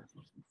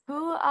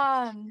 Who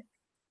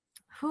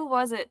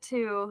was it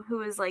too? Who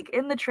was like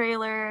in the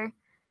trailer?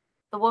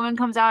 The woman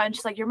comes out and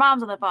she's like, "Your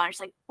mom's on the phone." She's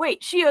like,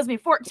 "Wait, she owes me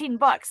 $14."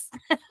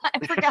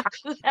 I forgot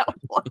who that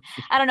was.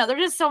 I don't know.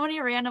 There's just so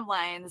many random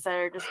lines that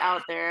are just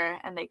out there,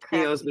 and they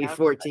crack. He owes me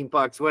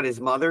 $14. What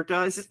his mother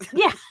does?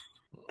 Yeah.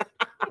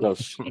 No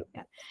shit.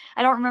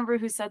 I don't remember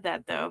who said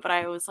that though, but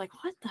I was like,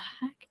 "What the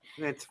heck?"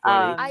 That's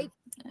funny.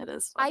 It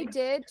is funny. I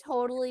did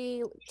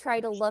totally try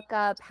to look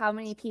up how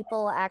many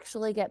people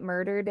actually get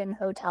murdered in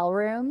hotel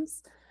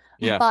rooms.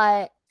 Yeah.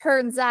 But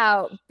turns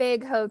out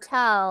Big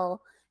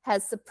Hotel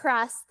has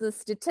suppressed the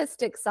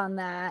statistics on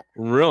that.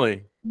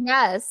 Really?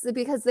 Yes,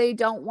 because they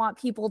don't want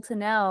people to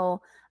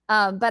know.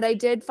 But I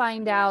did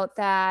find out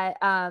that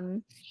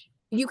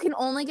you can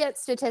only get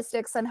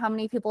statistics on how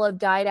many people have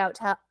died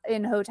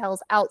in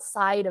hotels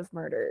outside of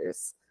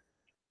murders.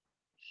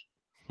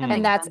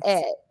 And that's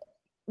it,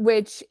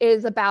 which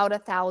is about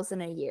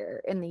 1,000 a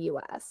year in the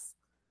US.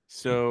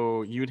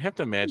 So you'd have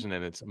to imagine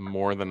that it's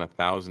more than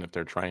 1,000 if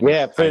they're trying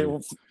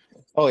to.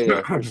 Oh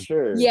yeah, for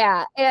sure.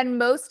 Yeah, and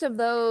most of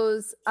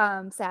those,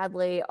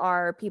 sadly,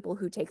 are people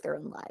who take their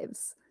own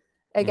lives.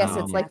 I guess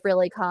it's like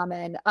really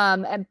common.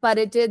 But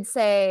it did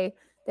say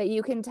that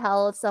you can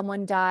tell if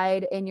someone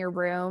died in your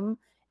room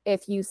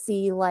if you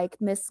see like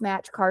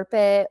mismatched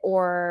carpet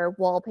or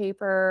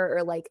wallpaper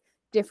or like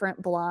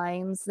different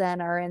blinds than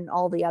are in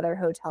all the other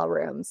hotel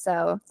rooms.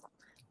 So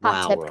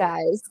hot tip,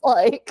 guys.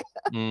 Like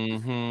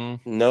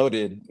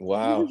noted.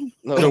 Wow.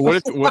 No. So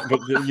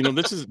you know,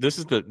 this is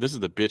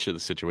the bitch of the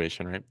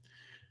situation, right?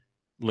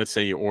 Let's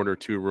say you order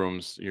 2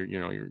 rooms,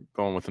 you're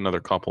going with another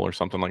couple or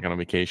something, like on a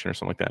vacation or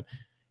something like that.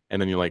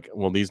 And then you're like,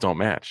 well, these don't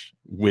match.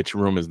 Which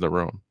room is the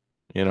room?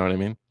 You know what I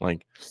mean?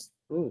 Like,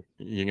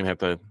 you're gonna have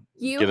to.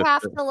 You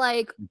have to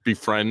like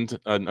befriend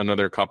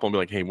another couple and be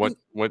like, hey, what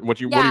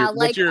you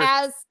like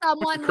as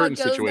someone like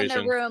goes in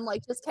the room,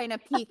 like just kind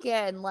of peek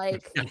in,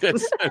 like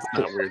that's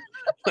not weird.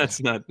 That's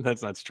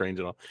not strange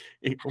at all.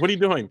 What are you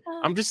doing?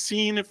 I'm just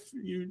seeing if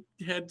you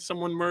had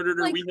someone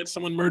murdered or we had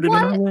someone murdered in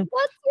our room.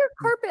 What's your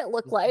carpet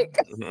look like?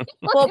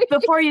 Well,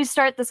 before you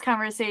start this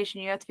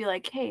conversation, you have to be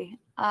like, hey,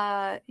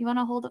 you want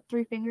to hold up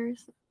 3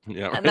 fingers?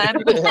 Yeah. And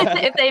then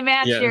if they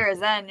match yours,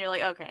 then you're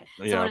like, okay.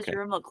 So what does your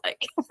room look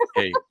like?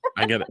 Hey,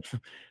 I get it.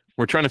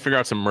 We're trying to figure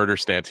out some murder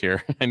stats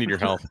here. I need your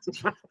help.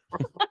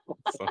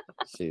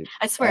 Shoot.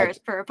 I swear it's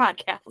for a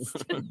podcast.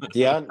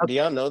 Do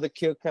y'all know the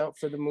kill count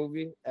for the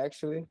movie?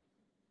 Actually,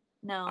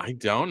 no. I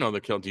don't know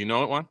the kill. Do you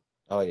know it, Juan?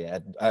 Oh yeah,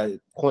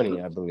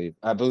 20. I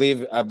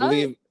believe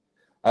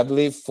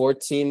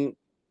 14.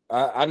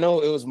 I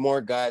know it was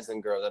more guys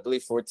than girls. I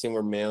believe 14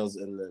 were males,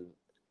 and then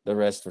the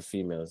rest were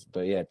females.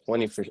 But yeah,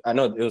 20 for. I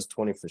know it was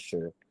 20 for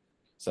sure.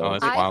 So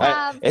that's wild.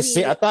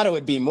 I thought it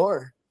would be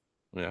more.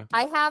 Yeah.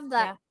 I have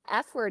the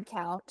F word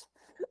count.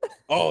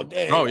 Oh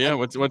damn. Oh yeah.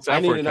 What's F word count? I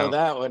need to know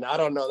that one. I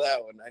don't know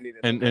that one. I need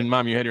to know and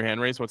Mom, you had your hand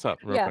raised. What's up?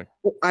 Real quick.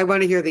 I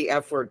want to hear the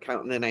F word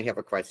count, and then I have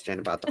a question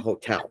about the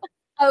hotel.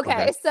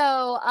 Okay,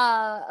 so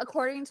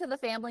according to the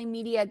Family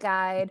Media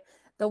Guide,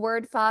 the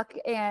word fuck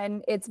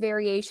and its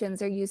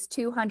variations are used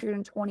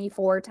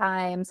 224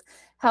 times.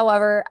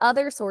 However,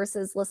 other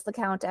sources list the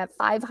count at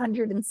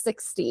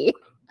 560.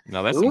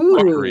 Now that's some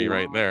fuckery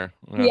right there.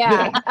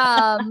 Yeah.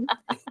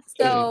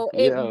 So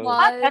it was.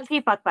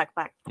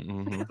 Fuck.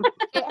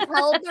 It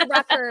held the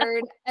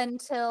record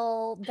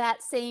until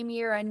that same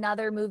year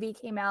another movie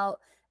came out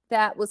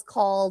that was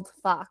called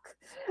Fuck.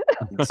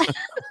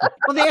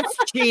 Well, that's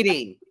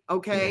cheating.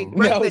 Okay,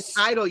 right. The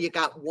title, you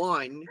got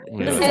 1.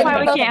 This is why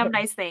we can't have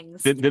nice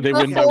things. Did they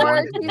win by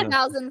Before 1?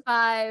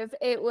 2005,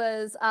 it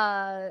was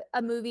a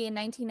movie in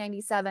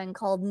 1997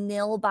 called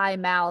Nil by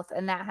Mouth,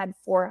 and that had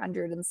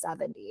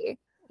 470.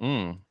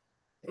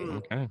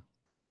 Okay,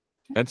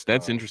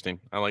 that's interesting.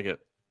 I like it.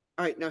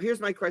 All right, now here's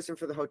my question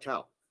for the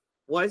hotel.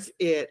 Was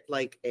it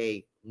like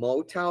a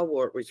motel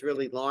where it was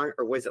really long,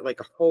 or was it like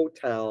a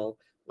hotel,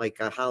 like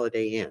a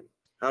Holiday Inn?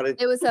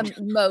 It was a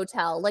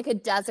motel, like a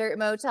desert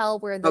motel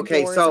where the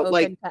doors so open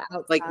like to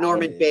outside. like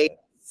Norman Bates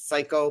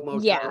Psycho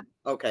Motel. Yeah.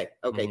 Okay.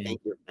 Mhm.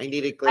 Thank you. I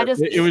needed I clear.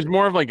 just It was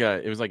more of like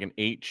an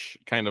H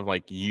kind of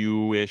like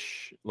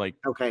U-ish, like,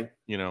 Okay.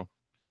 you know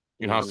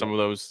how some of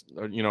those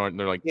are,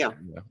 they're like, Yeah.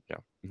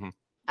 Mhm.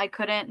 I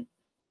couldn't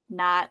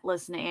not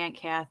listen to Aunt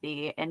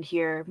Kathy and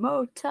hear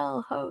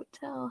Motel,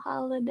 Hotel,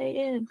 Holiday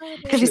Inn,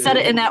 because she said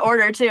it in that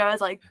order too. I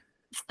was like,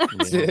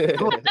 Yeah.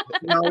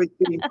 No, it's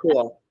being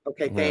cool.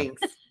 Okay, Yeah.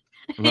 thanks.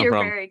 No you're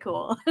problem. very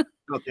cool.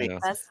 Okay. Yeah.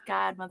 Best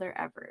godmother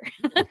ever.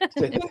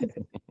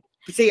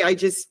 See,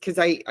 because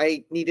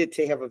I needed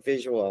to have a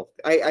visual.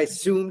 I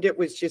assumed it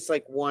was just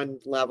like one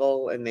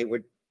level and they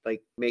would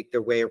like make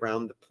their way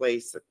around the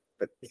place,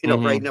 but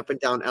Mhm. riding up and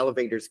down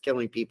elevators,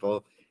 killing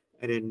people.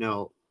 I didn't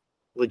know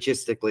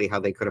logistically how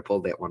they could have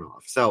pulled that one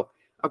off. So,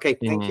 okay,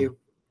 thank Mhm. you.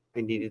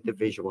 I needed the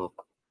visual.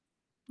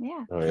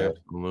 Yeah. Oh yeah.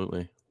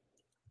 Absolutely.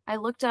 I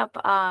looked up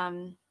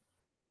I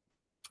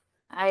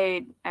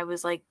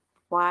was like,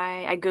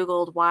 I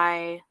googled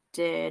why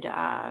did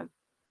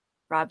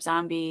Rob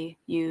Zombie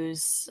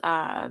use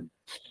Groucho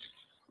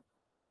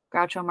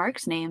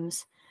Marx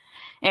names,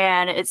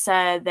 and it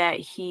said that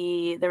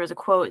there was a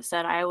quote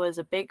said, I was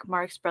a big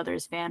Marx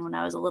Brothers fan when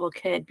I was a little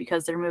kid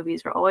because their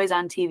movies were always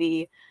on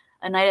TV.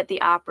 A Night at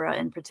the Opera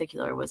in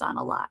particular was on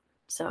a lot,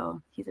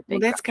 so he's a big Well,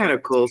 that's Groucho kind of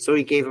Marx cool. fan. So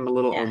he gave him a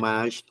little Yeah.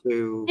 homage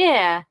to.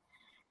 Yeah.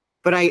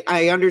 But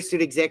I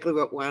understood exactly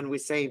what Juan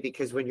was saying,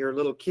 because when you're a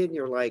little kid and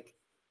you're like,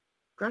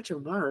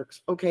 Groucho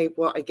Marx, okay,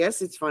 well, I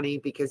guess it's funny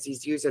because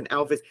he's using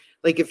Elvis.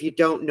 Like, if you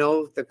don't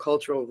know the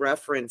cultural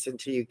reference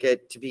until you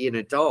get to be an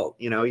adult,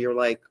 you're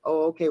like,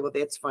 oh, okay, well,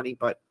 that's funny,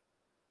 but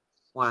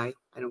why?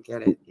 I don't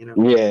get it,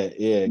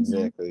 Yeah,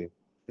 exactly.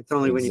 It's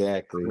only when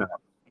Exactly. you.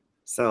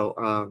 So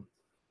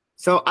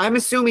I'm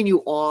assuming you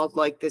all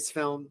like this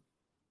film.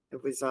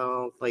 It was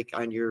all like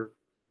on your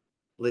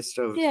list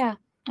of. Yeah,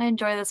 I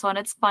enjoy this one.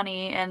 It's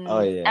funny, and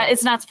Oh yeah.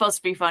 it's not supposed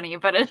to be funny,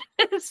 but it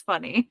is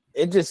funny.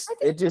 It just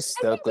I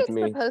stuck think with it's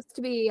me. supposed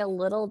to be a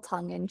little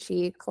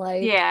tongue-in-cheek,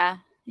 like Yeah,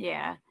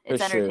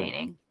 it's For sure.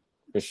 entertaining.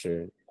 For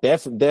sure.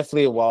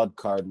 Definitely a wild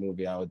card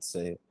movie, I would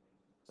say.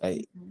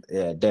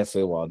 Yeah,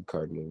 definitely a wild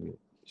card movie.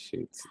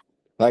 Shoots.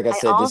 Like I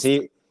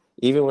said,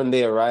 even when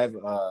they arrive,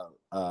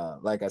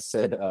 like I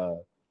said,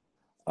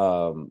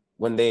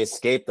 when they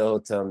escape the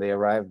hotel and they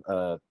arrive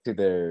to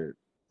their,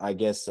 I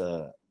guess,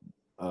 to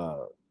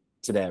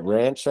that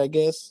ranch, I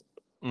guess.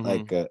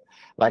 Mhm.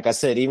 Like I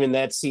said, even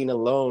that scene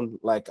alone,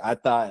 like I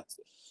thought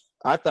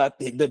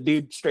the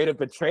dude straight up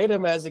betrayed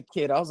him as a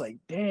kid. I was like,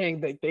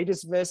 dang, they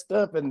just messed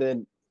up. And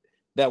then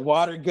that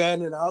water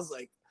gun, and I was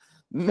like,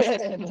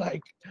 man,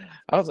 like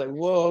I was like,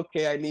 whoa,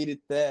 okay, I needed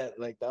that.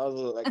 Like that was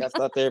like I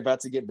thought they were about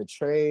to get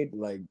betrayed.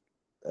 Like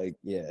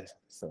yeah.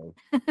 So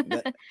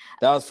that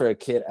was for a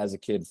kid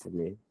for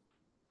me.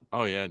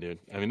 Oh yeah, dude.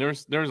 I mean,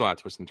 there's a lot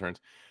of twists and turns.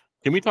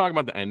 Can we talk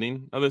about the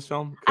ending of this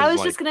film? I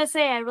was just gonna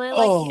say, I really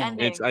like the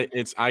ending.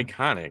 It's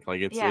iconic. Like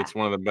it's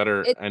one of the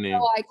better endings.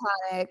 so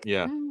iconic.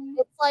 Yeah.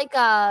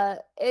 Mhm.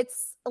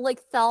 It's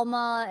like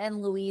Thelma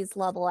and Louise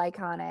level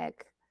iconic.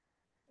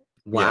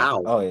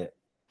 Wow. Oh yeah.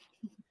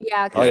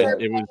 Yeah, Oh, yeah.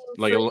 It was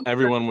like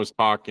everyone was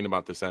talking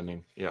about this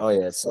ending. Yeah. Oh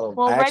yeah. So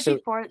Well, actually, right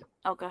before.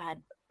 Oh, go ahead.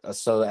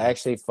 so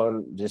actually,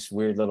 fun, just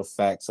weird little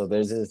fact. So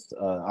there's this.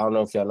 I don't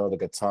know if y'all know the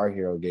Guitar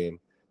Hero game.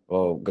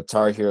 Well,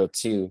 Guitar Hero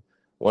 2.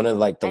 One of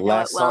like the I know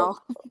last it well.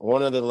 song.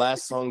 One of the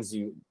last songs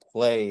you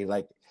play.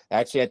 Like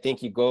actually, I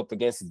think you go up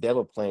against the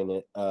devil playing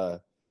it.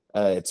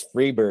 It's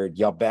Freebird.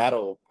 Y'all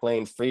battle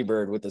playing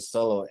Freebird with the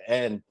solo.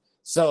 And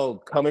so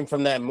coming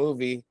from that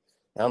movie,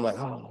 I'm like,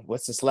 oh,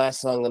 what's this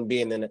last song gonna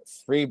be? And then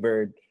it's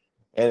Freebird.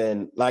 And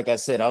then, like I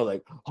said, I was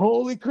like,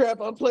 holy crap,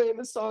 I'm playing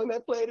the song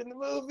that played in the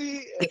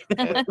movie.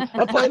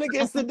 I'm playing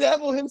against the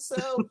devil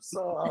himself.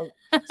 So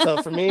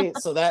for me,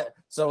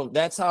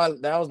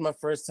 that was my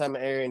first time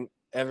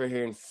ever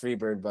hearing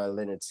Freebird by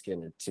Leonard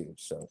Skinner too.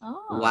 So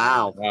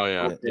Wow. Oh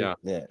yeah.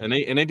 And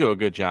they do a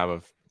good job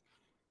of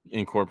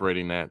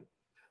incorporating that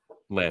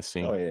last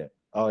scene.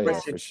 Oh yeah,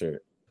 for sure.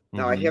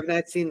 Now I have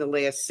not seen the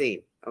last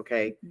scene,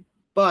 okay,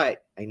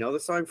 but I know the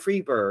song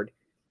Freebird.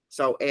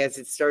 So as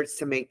it starts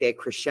to make that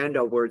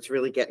crescendo where it's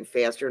really getting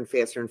faster and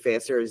faster and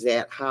faster, is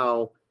that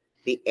how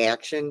the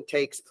action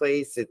takes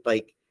place? It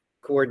like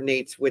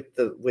coordinates with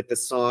the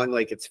song,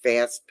 like it's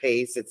fast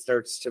paced. It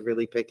starts to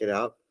really pick it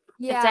up.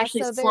 Yeah, it's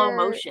actually so slow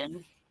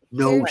motion.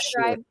 No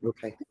shit.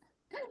 Okay.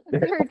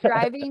 They're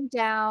driving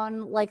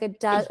down like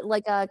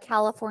a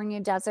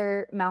California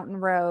desert mountain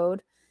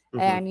road,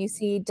 and you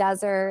see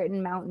desert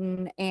and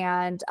mountain,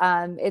 and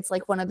it's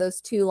like one of those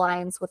two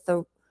lanes with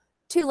the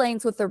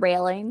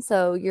railing,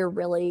 so you're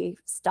really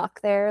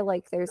stuck there,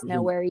 like there's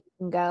nowhere you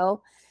can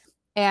go.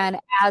 And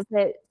as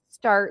it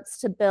starts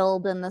to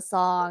build in the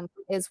song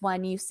is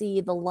when you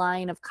see the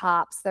line of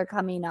cops they're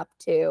coming up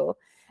to,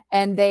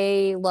 and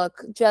they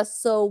look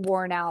just so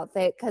worn out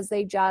because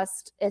they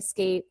just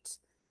escaped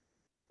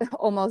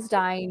almost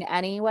dying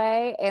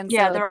anyway. And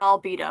yeah, so they're all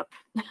beat up.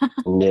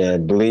 Yeah,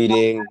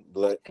 bleeding,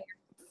 blood.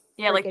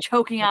 Yeah, like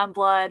choking on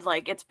blood,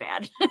 like it's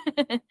bad.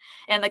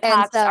 And the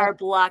cops are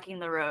blocking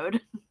the road.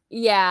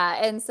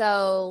 Yeah, and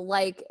so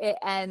like it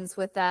ends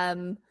with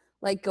them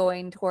like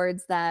going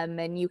towards them,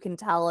 and you can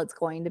tell it's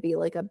going to be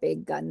like a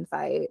big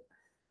gunfight.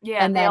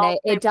 Yeah, and then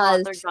it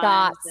does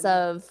shots and,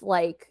 of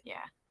like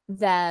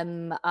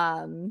them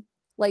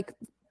like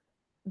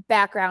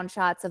background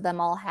shots of them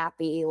all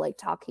happy, like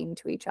talking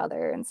to each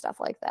other and stuff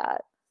like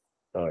that.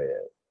 Oh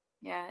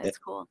yeah, it's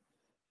cool.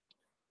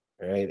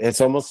 Right,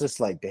 it's almost just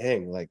like,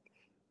 dang, like,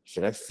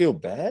 should I feel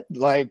bad?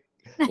 Like,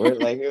 we're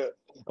like,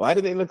 why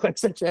do they look like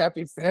such a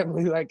happy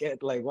family? Like,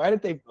 why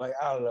did they, like,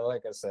 I don't know.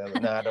 Like I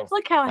said, I don't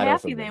look how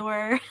happy they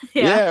were.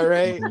 Yeah,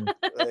 right.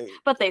 Like,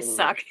 but they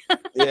suck.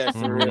 Yeah,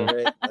 for real,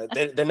 right?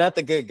 They're not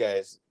the good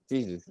guys.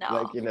 Jesus,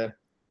 no. Like, you know.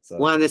 So,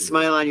 well, the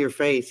smile on your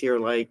face, you're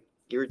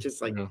just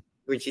like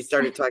when she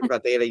started talking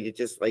about that, you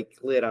just like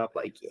lit up,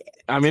 like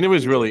I mean, it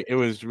was really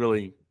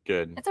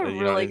good. It's a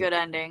really good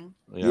ending.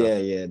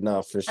 Yeah,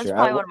 no, for sure. That's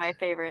probably one of my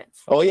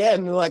favorites. Oh yeah,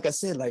 and like I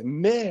said, like,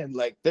 man,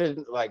 like they're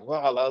like,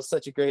 wow, that was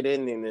such a great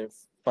ending. And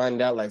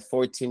find out like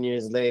 14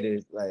 years later,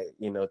 like,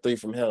 you know, 3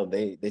 from Hell,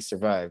 they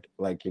survived.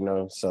 Like, you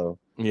know, so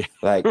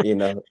like, you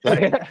know,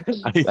 like,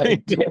 I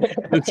think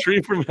the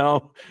 3 from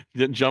Hell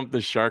jumped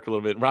the shark a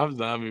little bit. Rob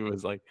Zombie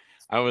was like,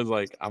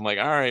 I'm like,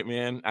 all right,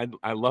 man,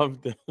 I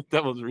love the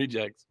Devil's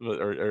Rejects, but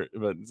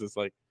it's just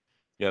like,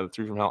 the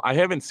 3 from Hell. I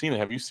haven't seen it.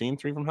 Have you seen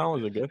 3 from Hell?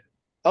 Is it good?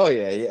 Oh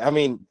yeah. I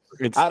mean,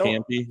 it's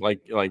campy,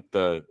 like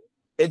the.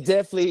 It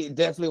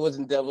definitely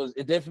wasn't Devil's.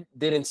 It definitely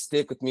didn't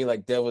stick with me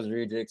like Devil's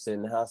Rejects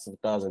and House of a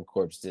Thousand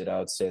Corpse did. I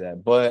would say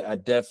that, but I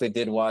definitely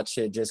did watch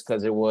it just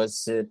because it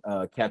was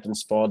Captain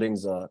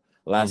Spaulding's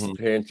last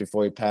appearance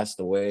before he passed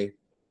away,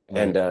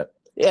 and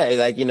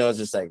like, you know, it's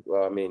just like,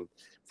 well, I mean,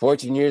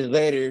 14 years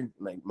later,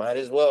 like, might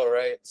as well,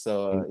 right?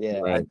 So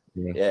I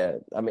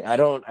mean,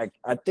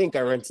 I think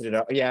I rented it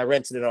out. Yeah, I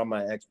rented it on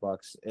my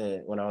Xbox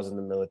when I was in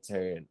the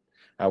military, and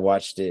I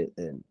watched it,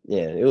 and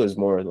it was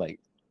more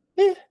like,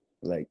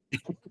 like,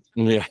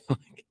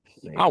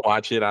 I'll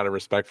watch it out of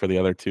respect for the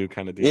other two,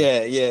 kind of deal.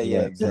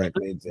 Yeah,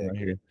 exactly.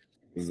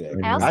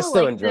 I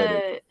still enjoyed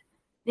it.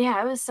 Yeah,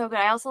 it was so good.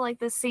 I also like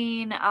the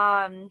scene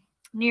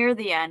near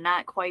the end,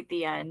 not quite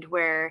the end,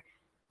 where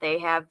they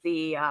have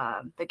the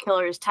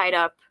killers tied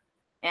up,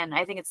 and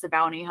I think it's the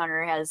bounty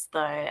hunter has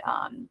the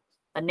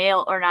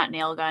nail, or not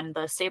nail gun,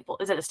 the staple.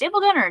 Is it a staple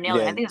gun or a nail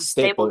gun? I think it's a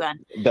staple gun.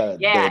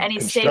 And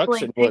he's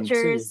stapling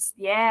pictures.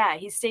 Yeah,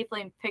 he's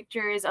stapling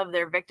pictures of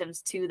their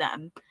victims to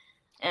them.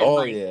 And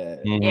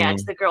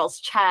to the girl's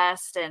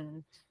chest,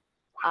 and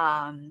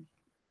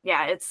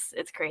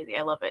it's crazy.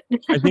 I love it.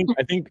 I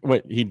think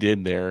what he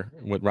did there,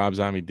 what Rob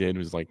Zombie did,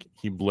 was like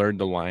he blurred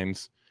the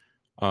lines,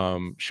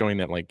 showing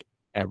that like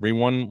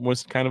everyone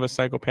was kind of a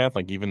psychopath,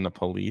 like even the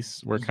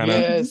police were kind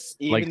of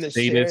like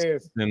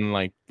sadists, and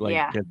like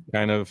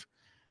kind of,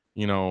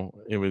 you know,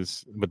 it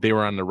was, but they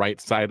were on the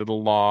right side of the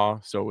law,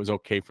 so it was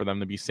okay for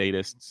them to be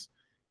sadists.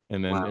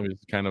 And then it was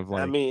kind of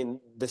like, I mean,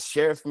 the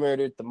sheriff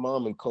murdered the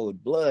mom in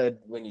cold blood.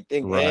 When you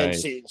think, and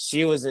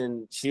she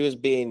was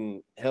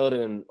being held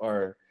in,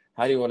 or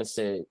how do you want to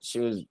say it? She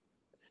was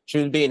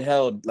being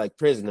held like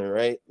prisoner,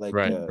 right? Like,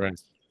 right.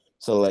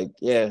 So like,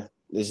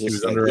 it's just, she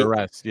was like, under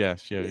arrest. Yeah,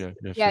 she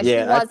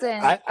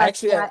wasn't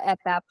actually at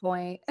that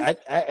point. I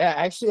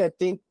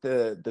think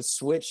the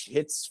switch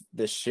hits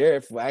the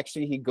sheriff.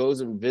 Actually, he goes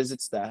and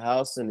visits the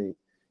house, and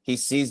he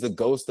sees the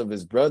ghost of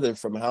his brother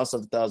from House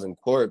of a Thousand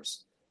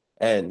Corpse.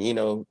 And, you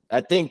know,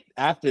 I think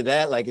after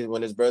that, like,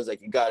 when his brother's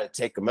like, you got to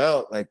take him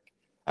out, like,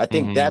 I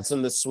think that's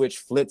when the switch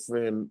flipped for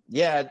him.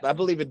 Yeah, I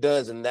believe it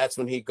does. And that's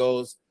when he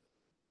goes,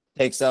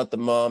 takes out the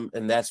mom,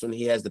 and that's when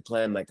he has the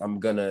plan, like, I'm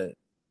going to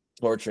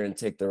torture and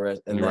take the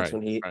rest. And that's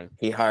when he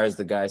hires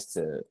the guys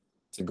to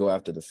go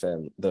after the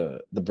family, the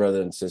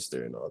brother and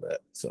sister and all that.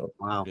 So,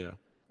 wow.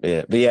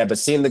 But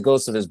seeing the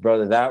ghost of his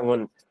brother, that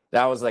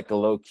was like a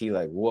low key,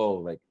 like, whoa,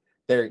 like,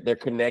 they're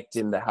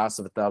connecting the House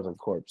of a Thousand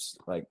Corpse,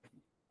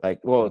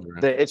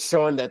 it's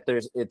showing that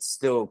it's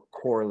still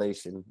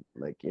correlation,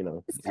 like, you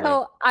know.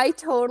 So I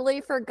totally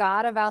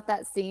forgot about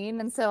that scene,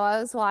 and so I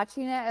was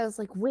watching it. I was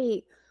like,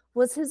 wait,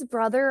 was his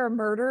brother a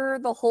murderer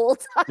the whole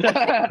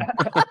time?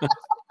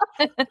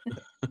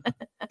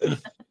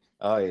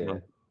 Oh yeah,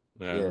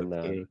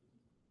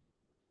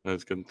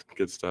 that's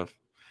good stuff.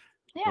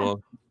 Yeah.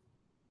 Well,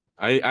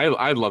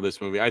 I love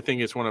this movie. I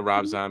think it's one of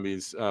Rob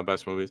Zombie's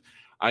best movies.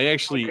 I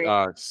actually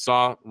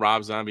saw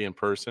Rob Zombie in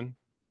person.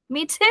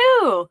 Me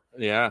too.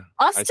 Yeah.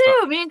 Us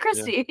too. Me and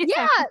Christy.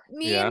 Yeah.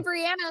 Me and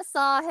Brianna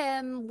saw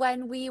him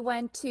when we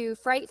went to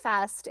Fright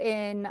Fest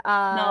in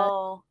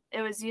No,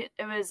 it was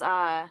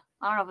I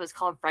don't know if it was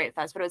called Fright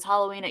Fest, but it was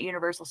Halloween at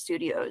Universal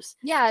Studios.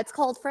 Yeah, it's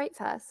called Fright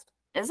Fest.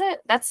 Is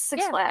it? That's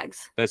Six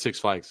Flags. That's Six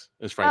Flags.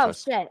 It's Fright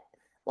Fest. Oh shit.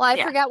 Well,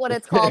 I forgot what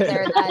it's called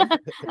there then.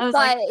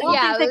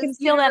 They can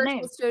steal that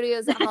name.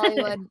 Studios in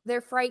Hollywood. They're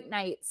Fright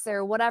Nights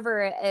or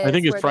whatever it is. I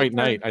think it's Fright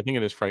Night. I think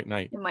it is Fright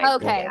Night.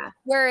 Okay,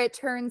 where they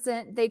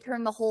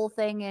turn the whole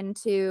thing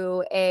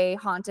into a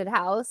haunted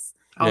house,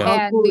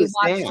 and we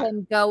watched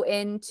him go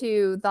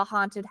into the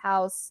haunted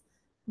house.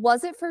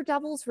 Was it for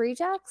Devil's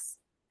Rejects?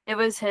 It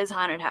was his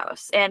haunted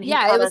house, and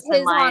it was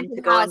his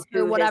haunted house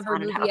for whatever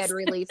movie had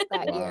released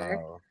that year.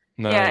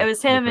 Yeah, it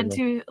was him and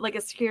two, like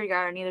a security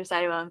guard on either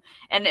side of him.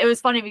 And it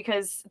was funny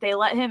because they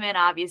let him in,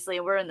 obviously,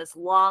 and we're in this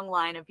long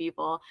line of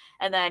people.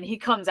 And then he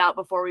comes out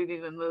before we've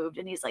even moved,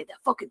 and he's like, that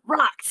fucking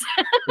rocks.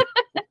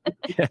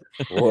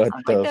 What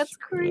I'm like, that's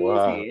crazy.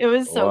 Wow. It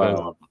was so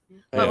cool.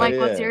 But Mike,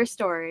 what's yeah. your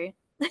story?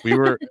 We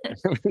were,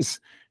 it was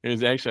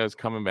actually, I was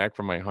coming back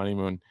from my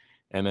honeymoon,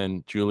 and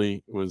then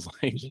Julie was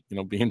like,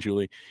 being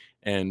Julie,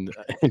 and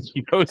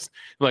she goes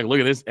like, look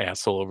at this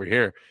asshole over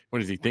here. What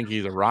does he think?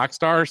 He's a rock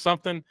star or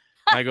something?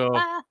 I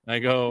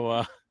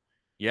go,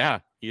 yeah,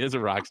 he is a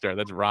rock star.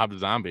 That's Rob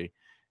Zombie.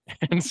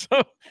 And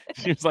so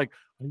she was like,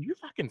 are you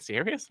fucking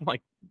serious? I'm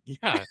like,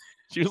 yeah.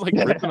 She was like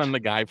ripping on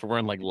the guy for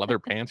wearing like leather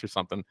pants or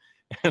something.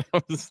 And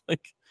I was like,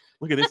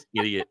 look at this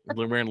idiot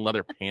wearing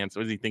leather pants.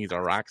 What does he think? He's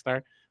a rock star?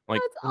 I'm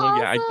like,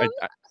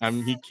 awesome.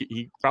 yeah,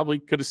 he probably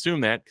could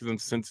assume that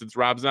since it's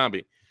Rob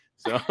Zombie.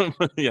 So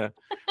yeah,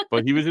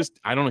 but he was just,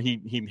 I don't know.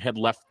 He had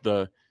left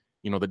the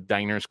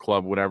diners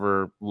club,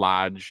 whatever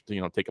lodge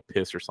to, take a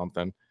piss or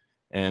something.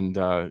 And,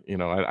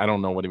 I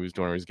don't know what he was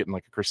doing. He was getting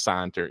like a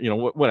croissant or,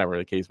 whatever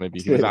the case may be.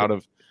 He was out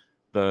of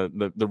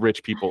the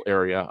rich people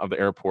area of the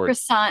airport.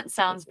 Croissant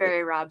sounds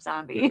very Rob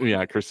Zombie.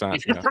 Yeah,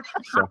 croissant. Yeah.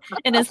 So,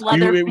 in his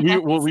leather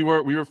pants.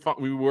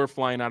 We were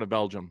flying out of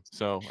Belgium.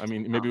 So, I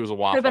mean, maybe it was a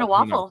waffle. Could have been a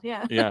waffle.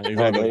 Yeah. Yeah,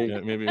 exactly. Yeah,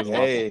 maybe it was a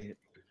waffle.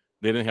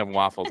 They didn't have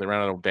waffles. They ran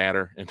out of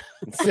batter.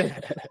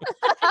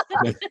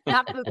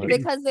 Not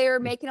because they were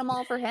making them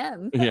all for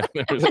him. Yeah,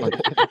 was like,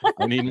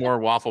 I need more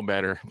waffle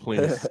batter,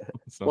 please.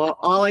 So. Well,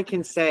 all I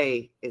can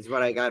say is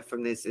what I got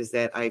from this is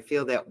that I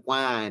feel that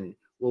Juan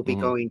will be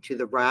going to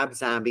the Rob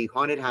Zombie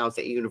haunted house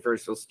at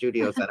Universal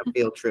Studios on a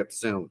field trip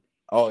soon.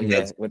 Oh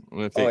yeah.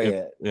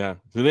 Yeah.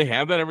 Do they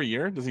have that every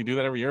year? Does he do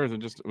that every year? Or was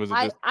it just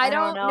I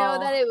don't know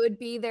that it would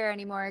be there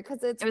anymore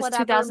because it was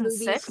whatever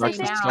 2006 movies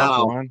right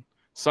now.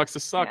 Sucks to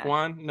suck,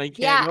 Juan. No, you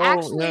Yeah, can't go.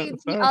 actually,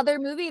 the other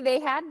movie they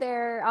had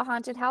there a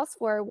haunted house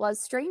for was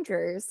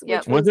Strangers.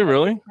 Yep. Was it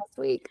really? Last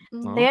week.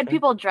 Mm-hmm. They had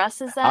people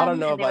dressed as them. I don't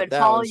know and they about would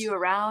that. follow you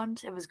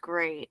around. It was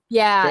great.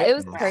 Yeah, it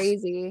was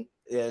crazy.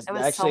 Yes, it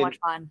was actually, so much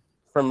fun.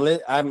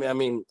 I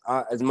mean,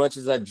 as much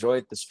as I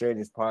enjoyed the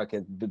Strangers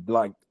podcast,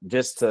 like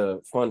just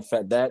a fun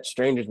fact, that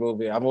Strangers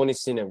movie, I've only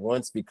seen it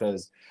once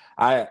because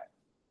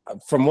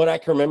from what I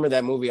can remember,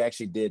 that movie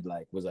actually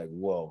was like,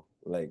 whoa.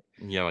 Like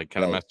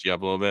kind of messed you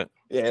up a little bit.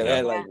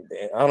 Yeah.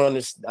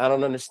 I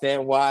don't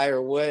understand why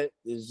or what.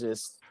 It's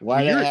just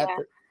why that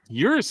happened.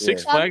 You're a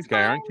Six Flags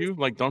guy, aren't you?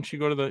 Like, don't you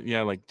go to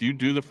do you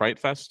do the Fright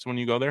Fest when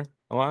you go there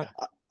a lot?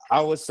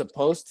 I was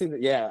supposed to.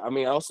 Yeah, I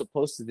mean, I was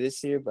supposed to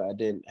this year, but I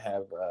didn't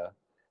have.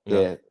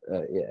 I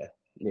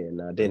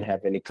didn't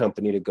have any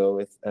company to go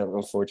with,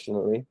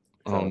 unfortunately.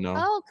 Oh no!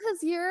 Oh,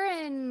 because you're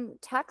in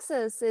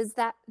Texas.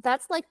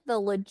 That's like the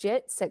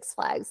legit Six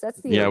Flags?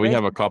 That's the we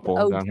have a couple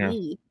OG. down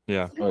here.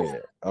 Yeah. Oh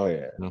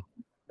yeah. No.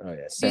 Oh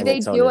yeah. Do they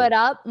do it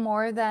up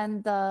more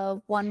than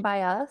the one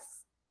by us?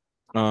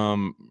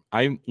 I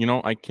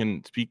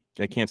can't speak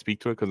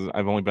to it because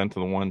I've only been to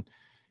the one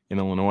in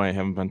Illinois. I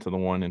haven't been to the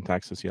one in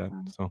Texas yet.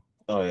 So.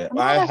 Oh yeah,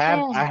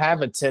 I have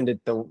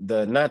attended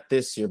the not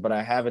this year, but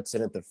I have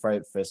attended the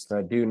Fright Fest. And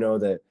I do know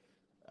that.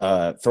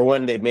 For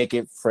one, they make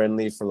it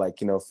friendly for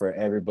for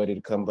everybody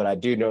to come, but I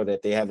do know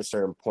that they have a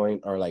certain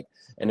point or like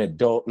an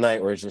adult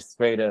night where it's just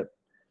straight up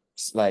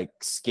like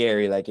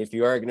scary. Like if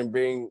you are gonna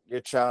bring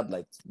your child,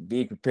 like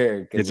be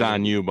prepared. It's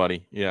on you,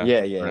 buddy. Yeah.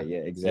 Yeah,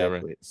 exactly. Yeah,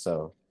 right.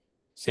 So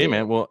hey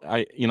man, well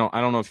I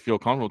don't know if you feel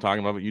comfortable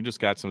talking about it, but you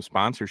just got some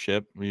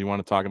sponsorship. You want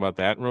to talk about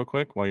that real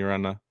quick while you're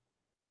on the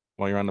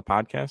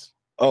podcast?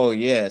 Oh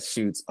yeah,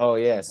 shoots. Oh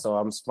yeah. So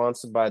I'm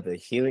sponsored by the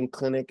Healing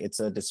Clinic. It's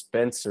a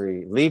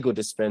legal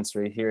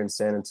dispensary here in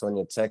San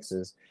Antonio,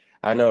 Texas.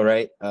 I know,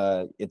 right?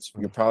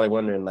 You're probably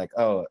wondering like,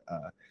 Well,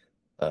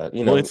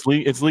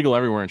 it's legal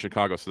everywhere in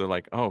Chicago, so they're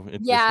like, oh,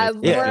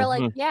 we're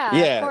like, of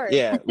course.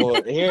 Yeah.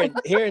 Well, here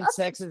in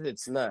Texas,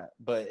 it's not,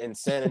 but in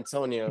San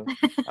Antonio,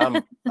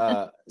 I'm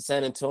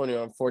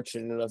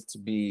fortunate enough to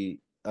be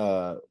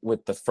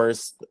with the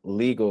first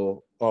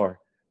legal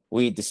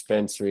weed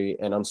dispensary,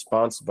 and I'm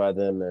sponsored by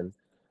them. And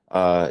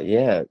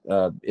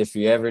if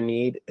you're ever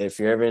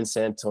in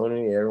San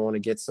Antonio, you ever want to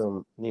get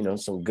some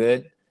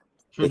good,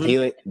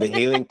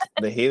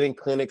 the healing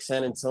clinic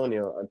San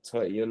Antonio,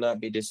 you'll not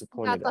be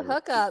disappointed. Got the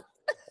hookup.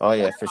 Oh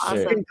yeah, for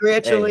sure.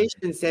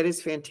 Congratulations, that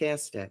is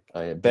fantastic.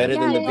 Oh yeah, better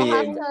than the VA.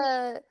 Have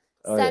to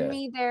send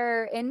me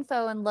their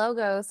info and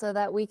logo so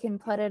that we can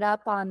put it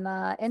up on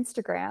the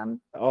Instagram.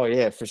 Oh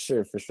yeah, for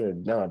sure.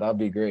 No, that'd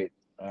be great.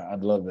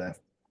 I'd love that.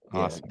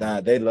 Awesome.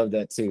 Yeah, they love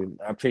that too.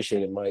 I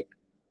appreciate it, Mike.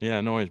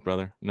 Yeah, no worries,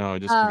 brother. No,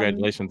 just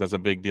congratulations. That's a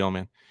big deal,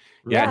 man.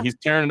 Yeah, he's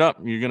tearing it up.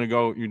 You're gonna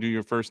go. You do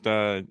your first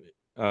IBJJF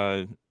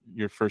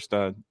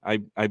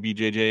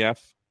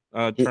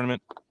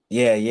tournament.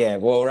 Yeah.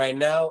 Well, right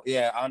now,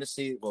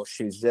 honestly,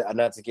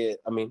 not to get.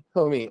 I can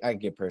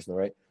get personal,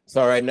 right?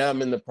 So right now,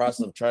 I'm in the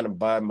process of trying to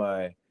buy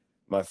my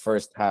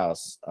first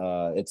house.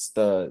 It's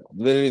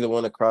literally the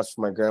one across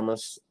from my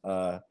grandma's.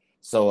 I'm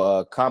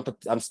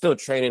still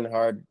training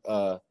hard.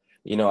 I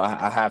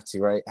have to,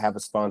 right? Have a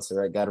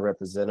sponsor. I got to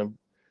represent them.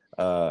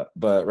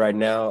 But right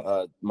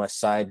now, my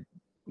side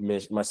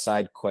my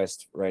side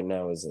quest right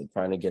now is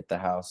trying to get the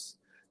house.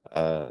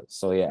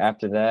 So yeah,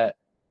 after that,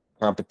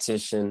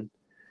 competition,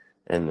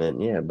 and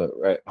then but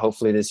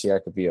hopefully this year I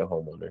could be a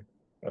homeowner,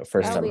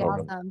 first time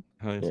homeowner.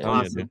 Awesome.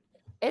 Awesome.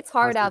 It's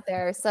hard out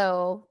there,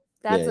 so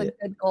that's a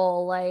good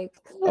goal. Like,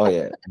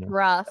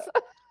 rough.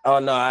 Oh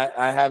no,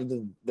 I have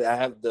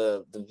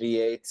the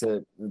VA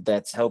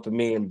that's helping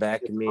me and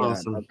backing me.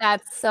 Awesome.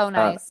 That's so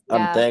nice.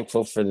 I'm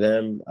thankful for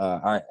them.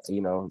 I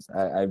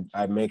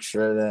make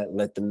sure that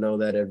let them know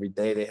that every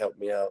day they help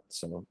me out.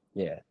 So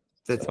yeah.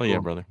 That's yeah,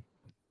 brother.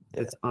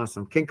 That's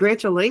awesome.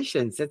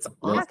 Congratulations. That's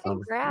awesome. Yeah,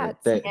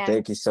 congrats.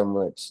 Thank you so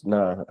much.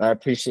 No, I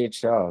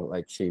appreciate y'all.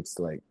 Like Sheets,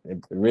 like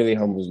it really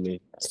humbles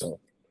me. So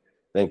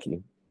thank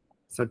you.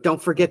 So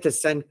don't forget to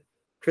send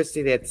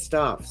Christy that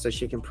stuff so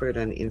she can put it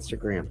on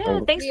Instagram. Yeah,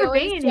 thanks for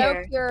being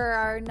here. You're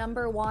our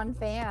number one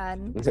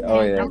fan.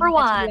 Oh yeah, number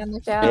one. On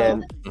the show. Yeah,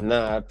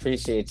 no, I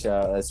appreciate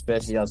y'all,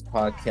 especially y'all's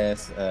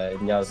podcast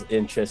and y'all's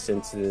interest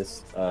into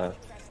this.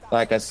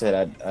 Like I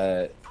said,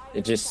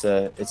 it's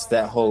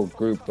that whole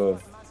group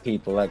of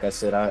people. Like I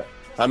said,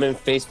 I'm in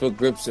Facebook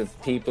groups of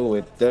people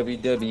with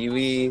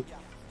WWE,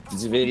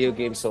 video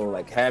games. So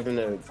like having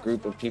a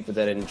group of people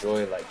that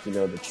enjoy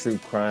the true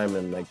crime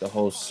and like the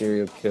whole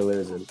serial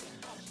killers and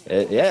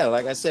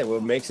like I said,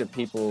 what makes it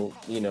people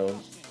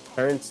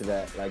turn to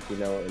that,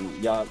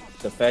 and y'all,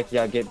 the fact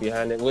y'all get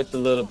behind it with a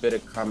little bit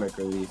of comic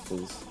relief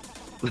is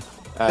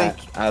I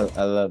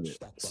love it.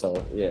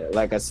 So yeah,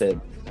 like I said,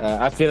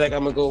 I feel like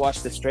I'm gonna go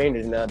watch The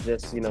Strangers now,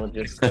 just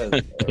cause,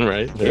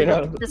 right? You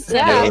don't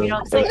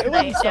say it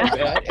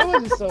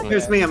wasn't so bad.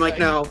 Here's me. I'm like,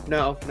 no.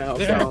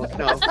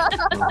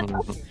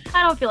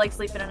 I don't feel like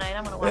sleeping tonight.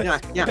 I'm gonna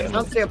watch. Yeah.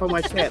 I'll stay up and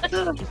watch that.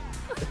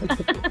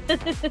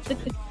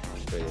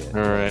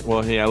 All right.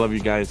 Well, hey, I love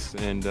you guys,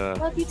 and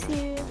love you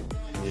too.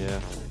 Yeah.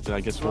 So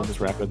I guess we'll just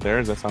wrap it there.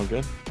 Does that sound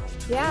good?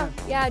 Yeah.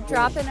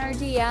 Drop in our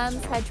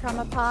DMs, Head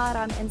Trauma Pod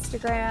on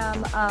Instagram,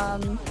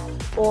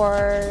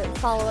 or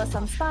follow us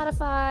on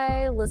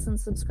Spotify. Listen,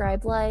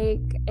 subscribe, like,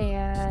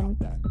 and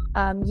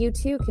you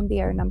too can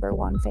be our number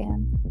one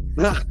fan.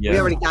 We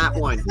already got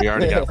one. We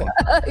already got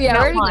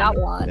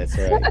one. That's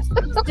right.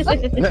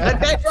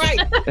 That's right.